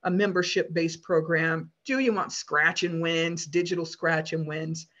want a membership-based program? Do you want scratch and wins, digital scratch and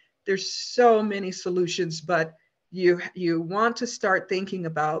wins? There's so many solutions, but you want to start thinking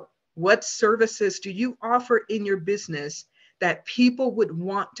about what services do you offer in your business that people would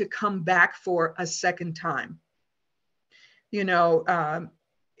want to come back for a second time.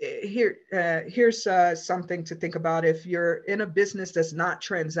 Here's something to think about. If you're in a business that's not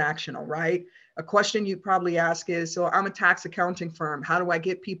transactional, right? A question you probably ask is, so I'm a tax accounting firm. How do I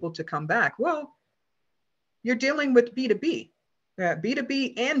get people to come back? Well, you're dealing with B2B,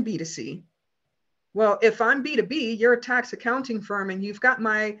 B2B and B2C. Well, if I'm B2B, you're a tax accounting firm and you've got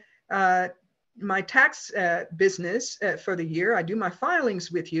my tax business for the year. I do my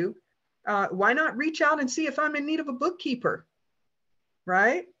filings with you. Why not reach out and see if I'm in need of a bookkeeper?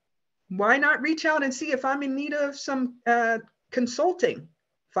 Right? Why not reach out and see if I'm in need of some consulting,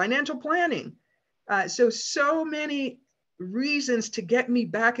 financial planning? So many reasons to get me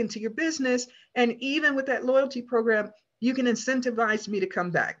back into your business. And even with that loyalty program, you can incentivize me to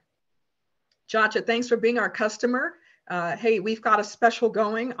come back. Chacha, thanks for being our customer. Hey, we've got a special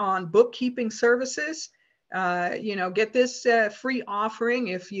going on bookkeeping services. Get this free offering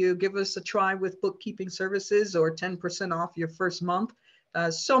if you give us a try with bookkeeping services, or 10% off your first month.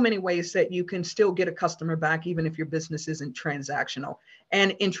 So many ways that you can still get a customer back, even if your business isn't transactional,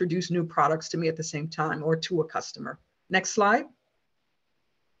 and introduce new products to me at the same time, or to a customer. Next slide.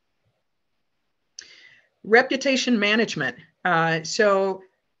 Reputation management. I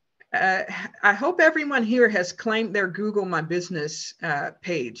hope everyone here has claimed their Google My Business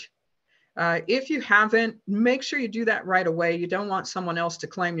page. If you haven't, make sure you do that right away. You don't want someone else to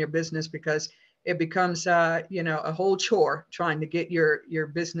claim your business, because it becomes a whole chore trying to get your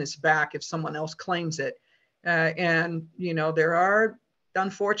business back if someone else claims it. There are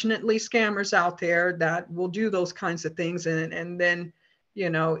unfortunately scammers out there that will do those kinds of things, and then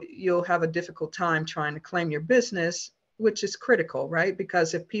you'll have a difficult time trying to claim your business, which is critical, right?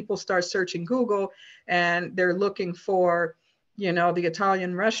 Because if people start searching Google and they're looking for the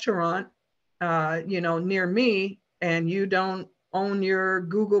Italian restaurant near me, and you don't own your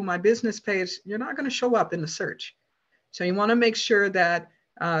Google My Business page, you're not going to show up in the search. So you want to make sure that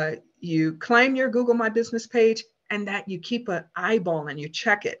you claim your Google My Business page, and that you keep an eyeball and you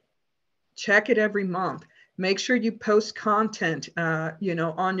check it every month. Make sure you post content,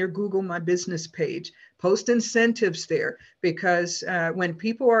 on your Google My Business page. Post incentives there, because when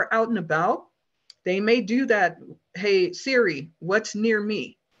people are out and about, they may do that. Hey, Siri, what's near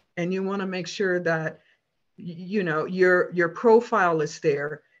me? And you want to make sure that your profile is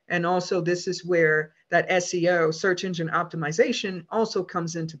there. And also, this is where that SEO, search engine optimization, also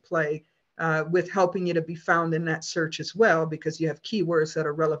comes into play with helping you to be found in that search as well, because you have keywords that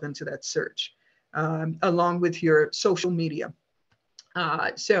are relevant to that search, along with your social media.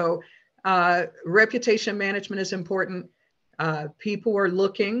 Reputation management is important. People are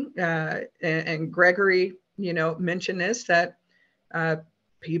looking, and Gregory, mentioned this, that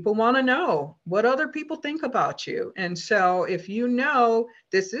people want to know what other people think about you. And so if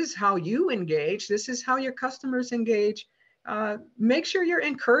this is how you engage, this is how your customers engage, make sure you're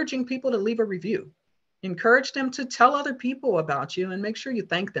encouraging people to leave a review. Encourage them to tell other people about you, and make sure you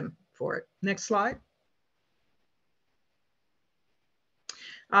thank them for it. Next slide.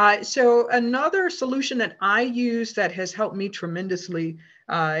 So another solution that I use that has helped me tremendously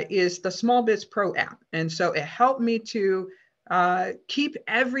is the Small Biz Pro app. And so it helped me to keep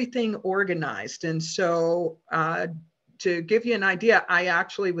everything organized. And so to give you an idea, I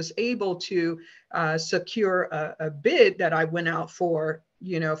actually was able to secure a bid that I went out for,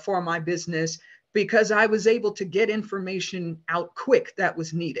 for my business, because I was able to get information out quick that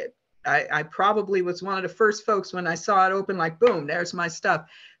was needed. I probably was one of the first folks when I saw it open, like, boom, there's my stuff.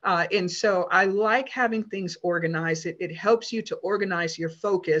 And so I like having things organized. It helps you to organize your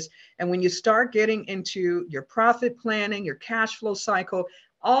focus. And when you start getting into your profit planning, your cash flow cycle,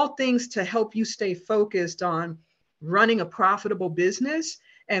 all things to help you stay focused on running a profitable business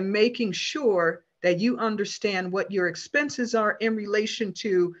and making sure that you understand what your expenses are in relation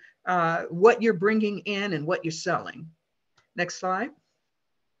to what you're bringing in and what you're selling. Next slide.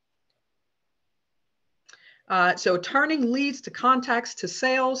 So turning leads to contacts to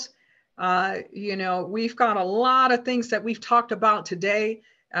sales. You know, we've got a lot of things that we've talked about today.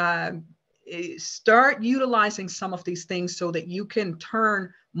 Start utilizing some of these things so that you can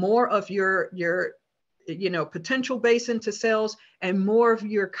turn more of your potential base into sales and more of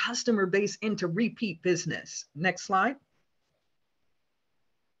your customer base into repeat business. Next slide.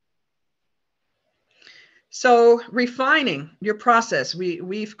 So refining your process.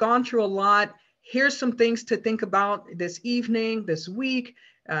 We've gone through a lot. Here's some things to think about this evening, this week,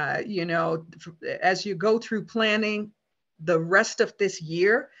 you know, as you go through planning the rest of this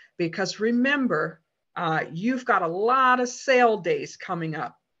year, because remember, you've got a lot of sale days coming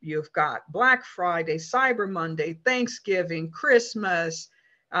up. You've got Black Friday, Cyber Monday, Thanksgiving, Christmas,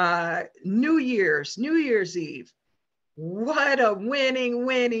 New Year's Eve. What a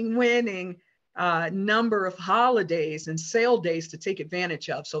winning number of holidays and sale days to take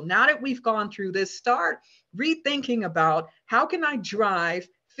advantage of. So now that we've gone through this, start rethinking about how can I drive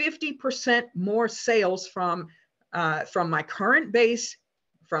 50% more sales from my current base,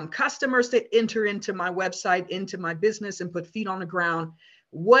 from customers that enter into my website, into my business and put feet on the ground.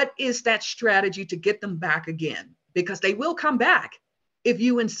 What is that strategy to get them back again? Because they will come back if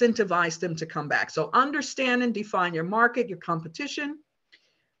you incentivize them to come back. So understand and define your market, your competition.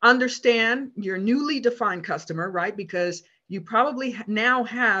 Understand your newly defined customer, right? Because you probably now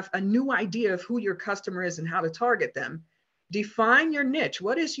have a new idea of who your customer is and how to target them. Define your niche.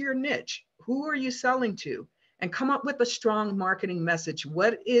 What is your niche? Who are you selling to? And come up with a strong marketing message.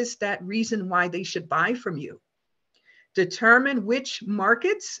 What is that reason why they should buy from you? Determine which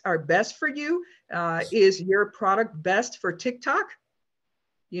markets are best for you. Is your product best for TikTok?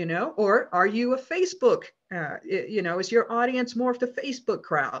 You know, or are you a Facebook? You know, is your audience more of the Facebook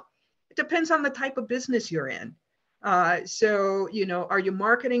crowd? It depends on the type of business you're in. So, you know, are you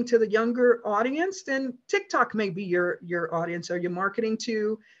marketing to the younger audience? Then TikTok may be your audience. Are you marketing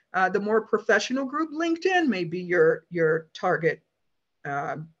to the more professional group? LinkedIn may be your target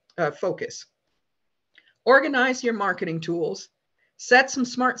focus. Organize your marketing tools. Set some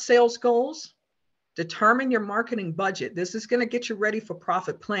smart sales goals. Determine your marketing budget. This is going to get you ready for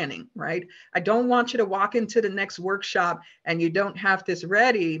profit planning, right? I don't want you to walk into the next workshop and you don't have this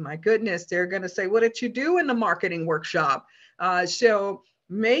ready. My goodness, they're going to say, what did you do in the marketing workshop? So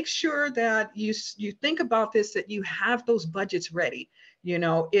make sure that you think about this, that you have those budgets ready. You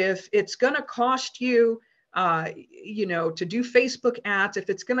know, if it's going to cost you, you know, to do Facebook ads, if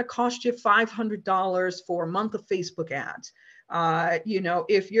it's going to cost you $500 for a month of Facebook ads, you know,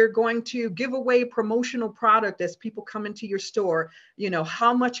 if you're going to give away promotional product as people come into your store, you know,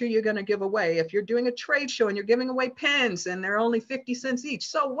 how much are you going to give away? If you're doing a trade show and you're giving away pens and they're only 50 cents each,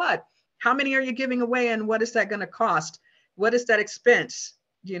 so what? How many are you giving away and what is that going to cost? What is that expense,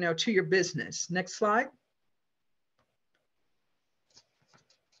 you know, to your business? Next slide.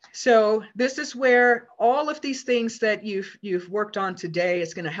 So this is where all of these things that you've worked on today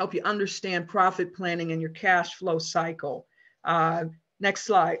is going to help you understand profit planning and your cash flow cycle. Next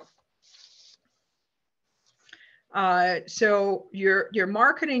slide. So your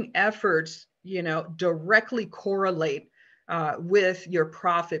marketing efforts, you know, directly correlate with your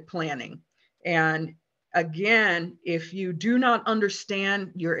profit planning. And again, if you do not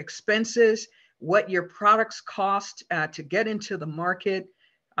understand your expenses, what your products cost to get into the market,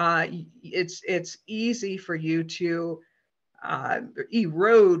 it's easy for you to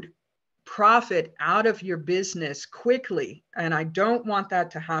erode profit out of your business quickly. And I don't want that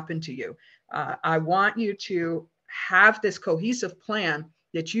to happen to you. I want you to have this cohesive plan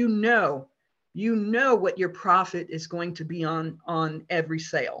that you know what your profit is going to be on every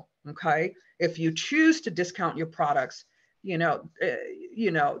sale. Okay. If you choose to discount your products, you know,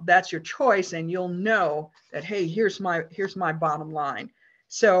 that's your choice, and you'll know that, hey, here's my bottom line.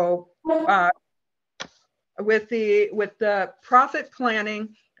 So with the profit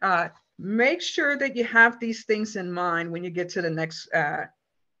planning, make sure that you have these things in mind when you get to the next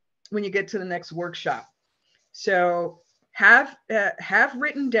workshop. So have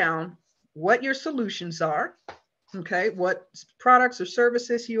written down what your solutions are, okay, what products or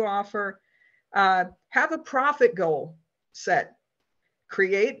services you offer. Have a profit goal set.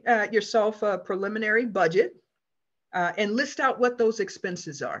 create yourself a preliminary budget and list out what those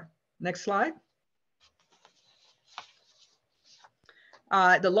expenses are. Next slide.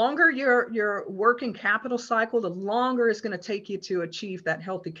 The longer your working capital cycle, the longer it's going to take you to achieve that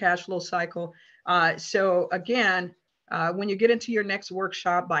healthy cash flow cycle. So again, when you get into your next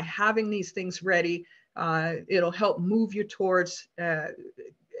workshop, by having these things ready, it'll help move you towards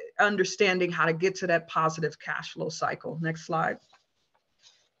understanding how to get to that positive cash flow cycle. Next slide.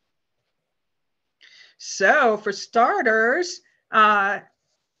 So for starters, I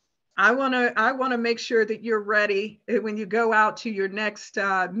want to make sure that you're ready when you go out to your next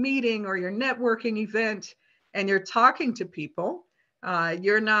meeting or your networking event and you're talking to people.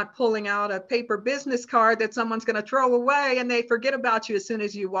 You're not pulling out a paper business card that someone's going to throw away and they forget about you as soon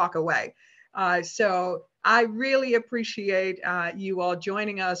as you walk away. So I really appreciate you all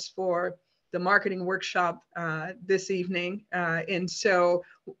joining us for the marketing workshop this evening. And so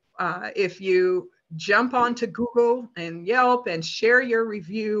if you jump onto Google and Yelp and share your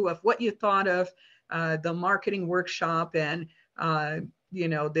review of what you thought of the marketing workshop and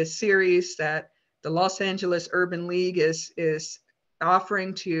this series that the Los Angeles Urban League is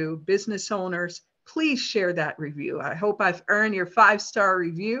offering to business owners, please share that review. I hope I've earned your 5-star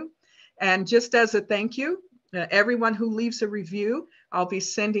review. And just as a thank you, everyone who leaves a review, I'll be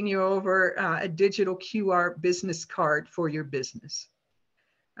sending you over a digital QR business card for your business.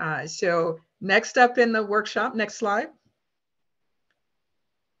 So next up in the workshop, next slide.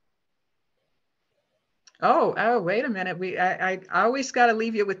 Oh, wait a minute. I always got to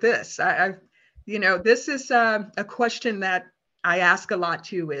leave you with this. This is a question that I ask a lot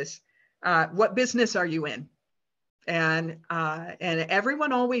too is, what business are you in? And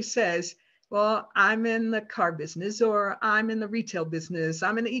everyone always says, well, I'm in the car business, or I'm in the retail business,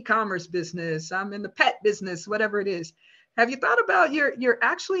 I'm in the e-commerce business, I'm in the pet business, whatever it is. Have you thought about you're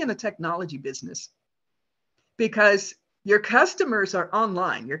actually in the technology business? Because your customers are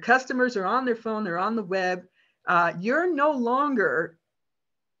online. Your customers are on their phone, they're on the web. You're no longer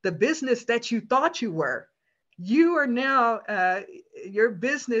the business that you thought you were. You are now, your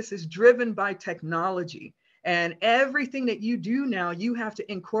business is driven by technology. And everything that you do now, you have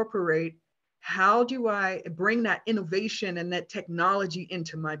to incorporate, how do I bring that innovation and that technology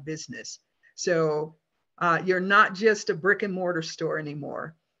into my business? So you're not just a brick and mortar store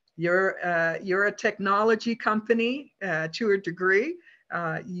anymore. You're a technology company to a degree.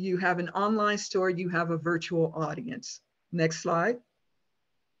 You have an online store, you have a virtual audience. Next slide.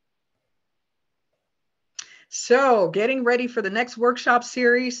 So getting ready for the next workshop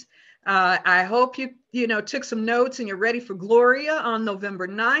series. I hope you took some notes and you're ready for Gloria on November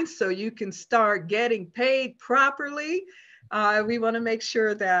 9th so you can start getting paid properly. We want to make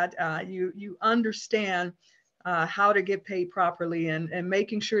sure that you understand how to get paid properly and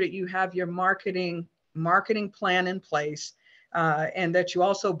making sure that you have your marketing plan in place, and that you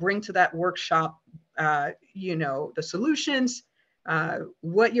also bring to that workshop, the solutions,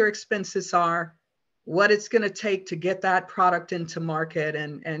 what your expenses are, what it's going to take to get that product into market,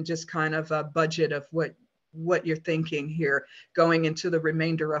 and just kind of a budget of what you're thinking here going into the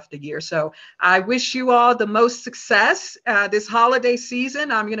remainder of the year. So I wish you all the most success this holiday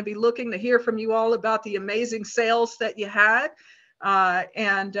season. I'm going to be looking to hear from you all about the amazing sales that you had.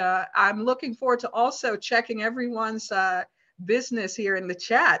 And I'm looking forward to also checking everyone's business here in the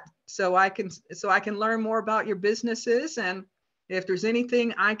chat so I can learn more about your businesses. And if there's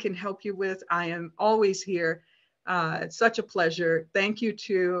anything I can help you with, I am always here. It's such a pleasure. Thank you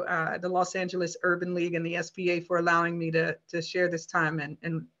to the Los Angeles Urban League and the SBA for allowing me to share this time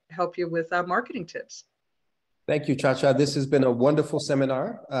and help you with marketing tips. Thank you, Chacha. This has been a wonderful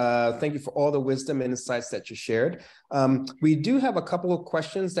seminar. Thank you for all the wisdom and insights that you shared. We do have a couple of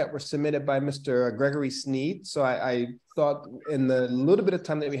questions that were submitted by Mr. Gregory Sneed. So I thought in the little bit of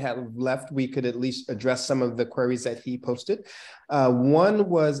time that we had left, we could at least address some of the queries that he posted. One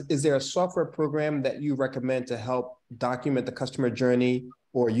was, is there a software program that you recommend to help document the customer journey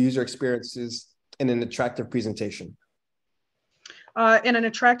or user experiences in an attractive presentation? In an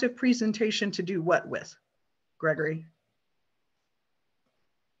attractive presentation to do what with? Gregory,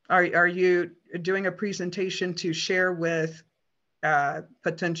 are you doing a presentation to share with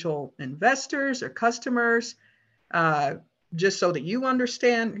potential investors or customers, just so that you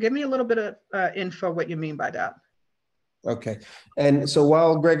understand? Give me a little bit of info what you mean by that. Okay, and so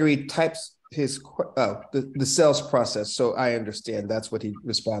while Gregory types his the sales process, so I understand that's what he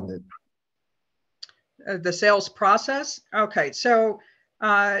responded. The sales process. Okay, so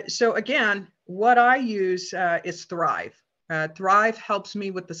again, what I use is Thrive. Thrive helps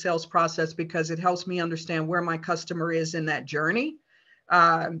me with the sales process because it helps me understand where my customer is in that journey.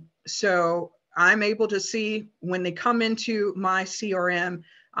 So I'm able to see when they come into my CRM,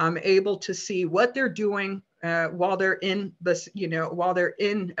 I'm able to see what they're doing while they're in this, while they're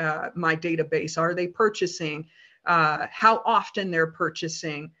in my database. Are they purchasing? How often they're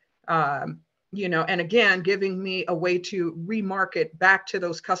purchasing? And again, giving me a way to remarket back to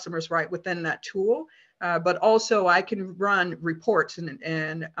those customers right within that tool. But also I can run reports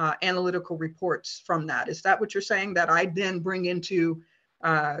and analytical reports from that. Is that what you're saying, that I then bring into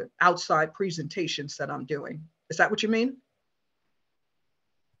outside presentations that I'm doing? Is that what you mean?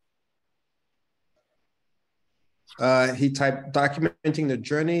 He typed documenting the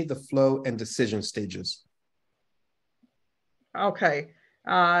journey, the flow, and decision stages. Okay.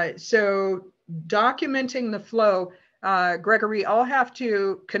 So documenting the flow, Gregory, I'll have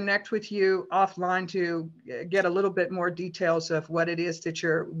to connect with you offline to get a little bit more details of what it is that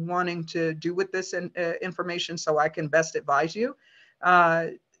you're wanting to do with this information so I can best advise you.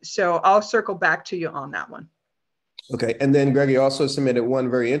 So I'll circle back to you on that one. Okay. And then Gregory also submitted one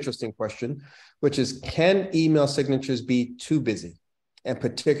very interesting question, which is, can email signatures be too busy, and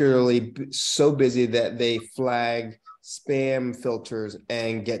particularly so busy that they flag spam filters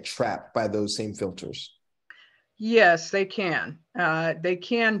and get trapped by those same filters? Yes, they can. They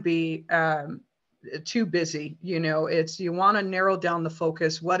can be too busy. You want to narrow down the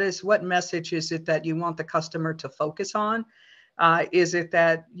focus. What message is it that you want the customer to focus on? Is it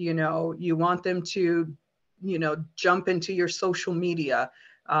that, you want them to, jump into your social media?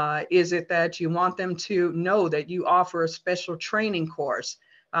 Is it that you want them to know that you offer a special training course?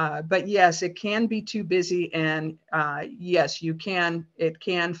 But yes, it can be too busy. And yes, it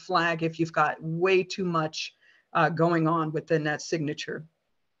can flag if you've got way too much going on within that signature.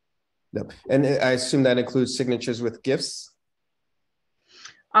 Yep. And I assume that includes signatures with gifts?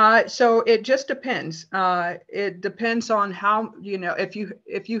 So it just depends. It depends on how,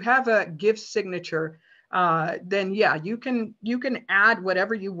 if you have a gift signature, then yeah, you can add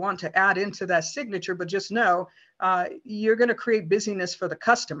whatever you want to add into that signature, but just know you're going to create busyness for the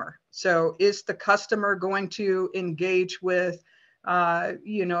customer. So is the customer going to engage with,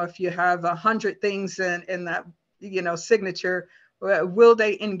 if you have 100 things in that, signature, will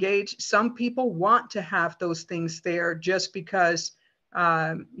they engage? Some people want to have those things there just because, for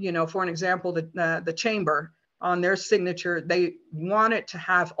an example, the chamber on their signature, they want it to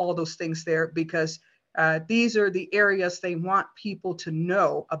have all those things there because these are the areas they want people to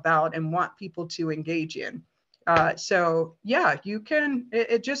know about and want people to engage in. So yeah, you can,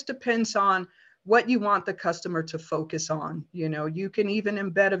 it just depends on what you want the customer to focus on. You can even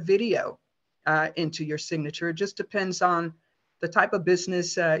embed a video into your signature. It just depends on the type of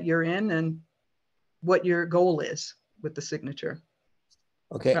business you're in and what your goal is with the signature.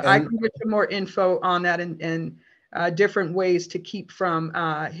 Okay. I can get you more info on that and different ways to keep from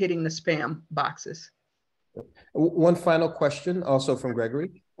hitting the spam boxes. One final question also from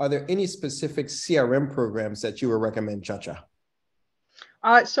Gregory. Are there any specific CRM programs that you would recommend, Chacha?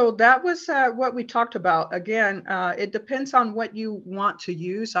 So that was what we talked about. Again, it depends on what you want to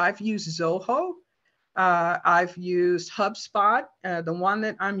use. I've used Zoho. I've used HubSpot. The one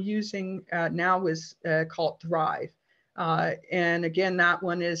that I'm using now is called Thrive. And again, that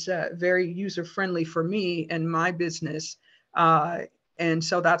one is very user-friendly for me and my business. And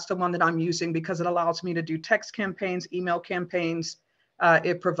so that's the one that I'm using because it allows me to do text campaigns, email campaigns.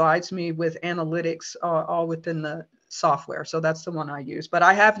 It provides me with analytics all within the software. So that's the one I use. But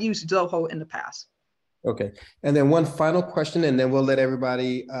I have used Zoho in the past. Okay. And then one final question, and then we'll let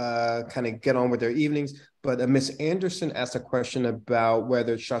everybody kind of get on with their evenings. But Ms. Anderson asked a question about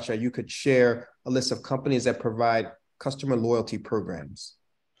whether, Chacha, you could share a list of companies that provide customer loyalty programs.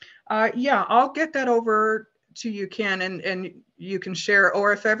 Yeah, I'll get that over to you, Ken, and you can share,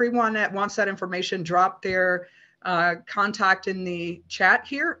 or if everyone that wants that information, drop their contact in the chat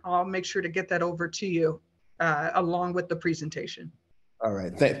here. I'll make sure to get that over to you along with the presentation. All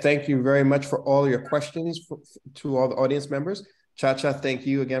right. Thank you very much for all your questions to all the audience members. Chacha, thank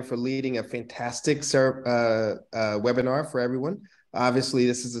you again for leading a fantastic webinar for everyone. Obviously,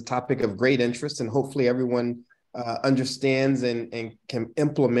 this is a topic of great interest, and hopefully everyone understands and can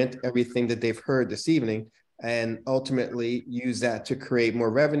implement everything that they've heard this evening and ultimately use that to create more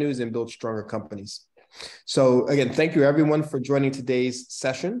revenues and build stronger companies. So again, thank you everyone for joining today's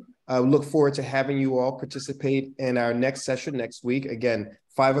session. I look forward to having you all participate in our next session next week. Again,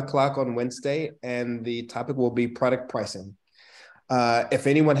 5 o'clock on Wednesday, and the topic will be product pricing. If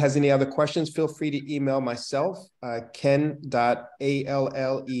anyone has any other questions, feel free to email myself,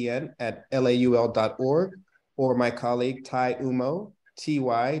 ken.allen@laul.org, or my colleague, Ty Umo,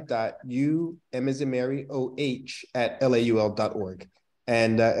 ty.u, M as in Mary, OH, @laul.org.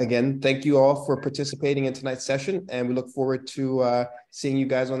 And again, thank you all for participating in tonight's session, and we look forward to seeing you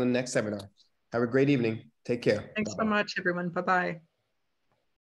guys on the next seminar. Have a great evening. Take care. Thanks Bye-bye. so much, everyone. Bye-bye.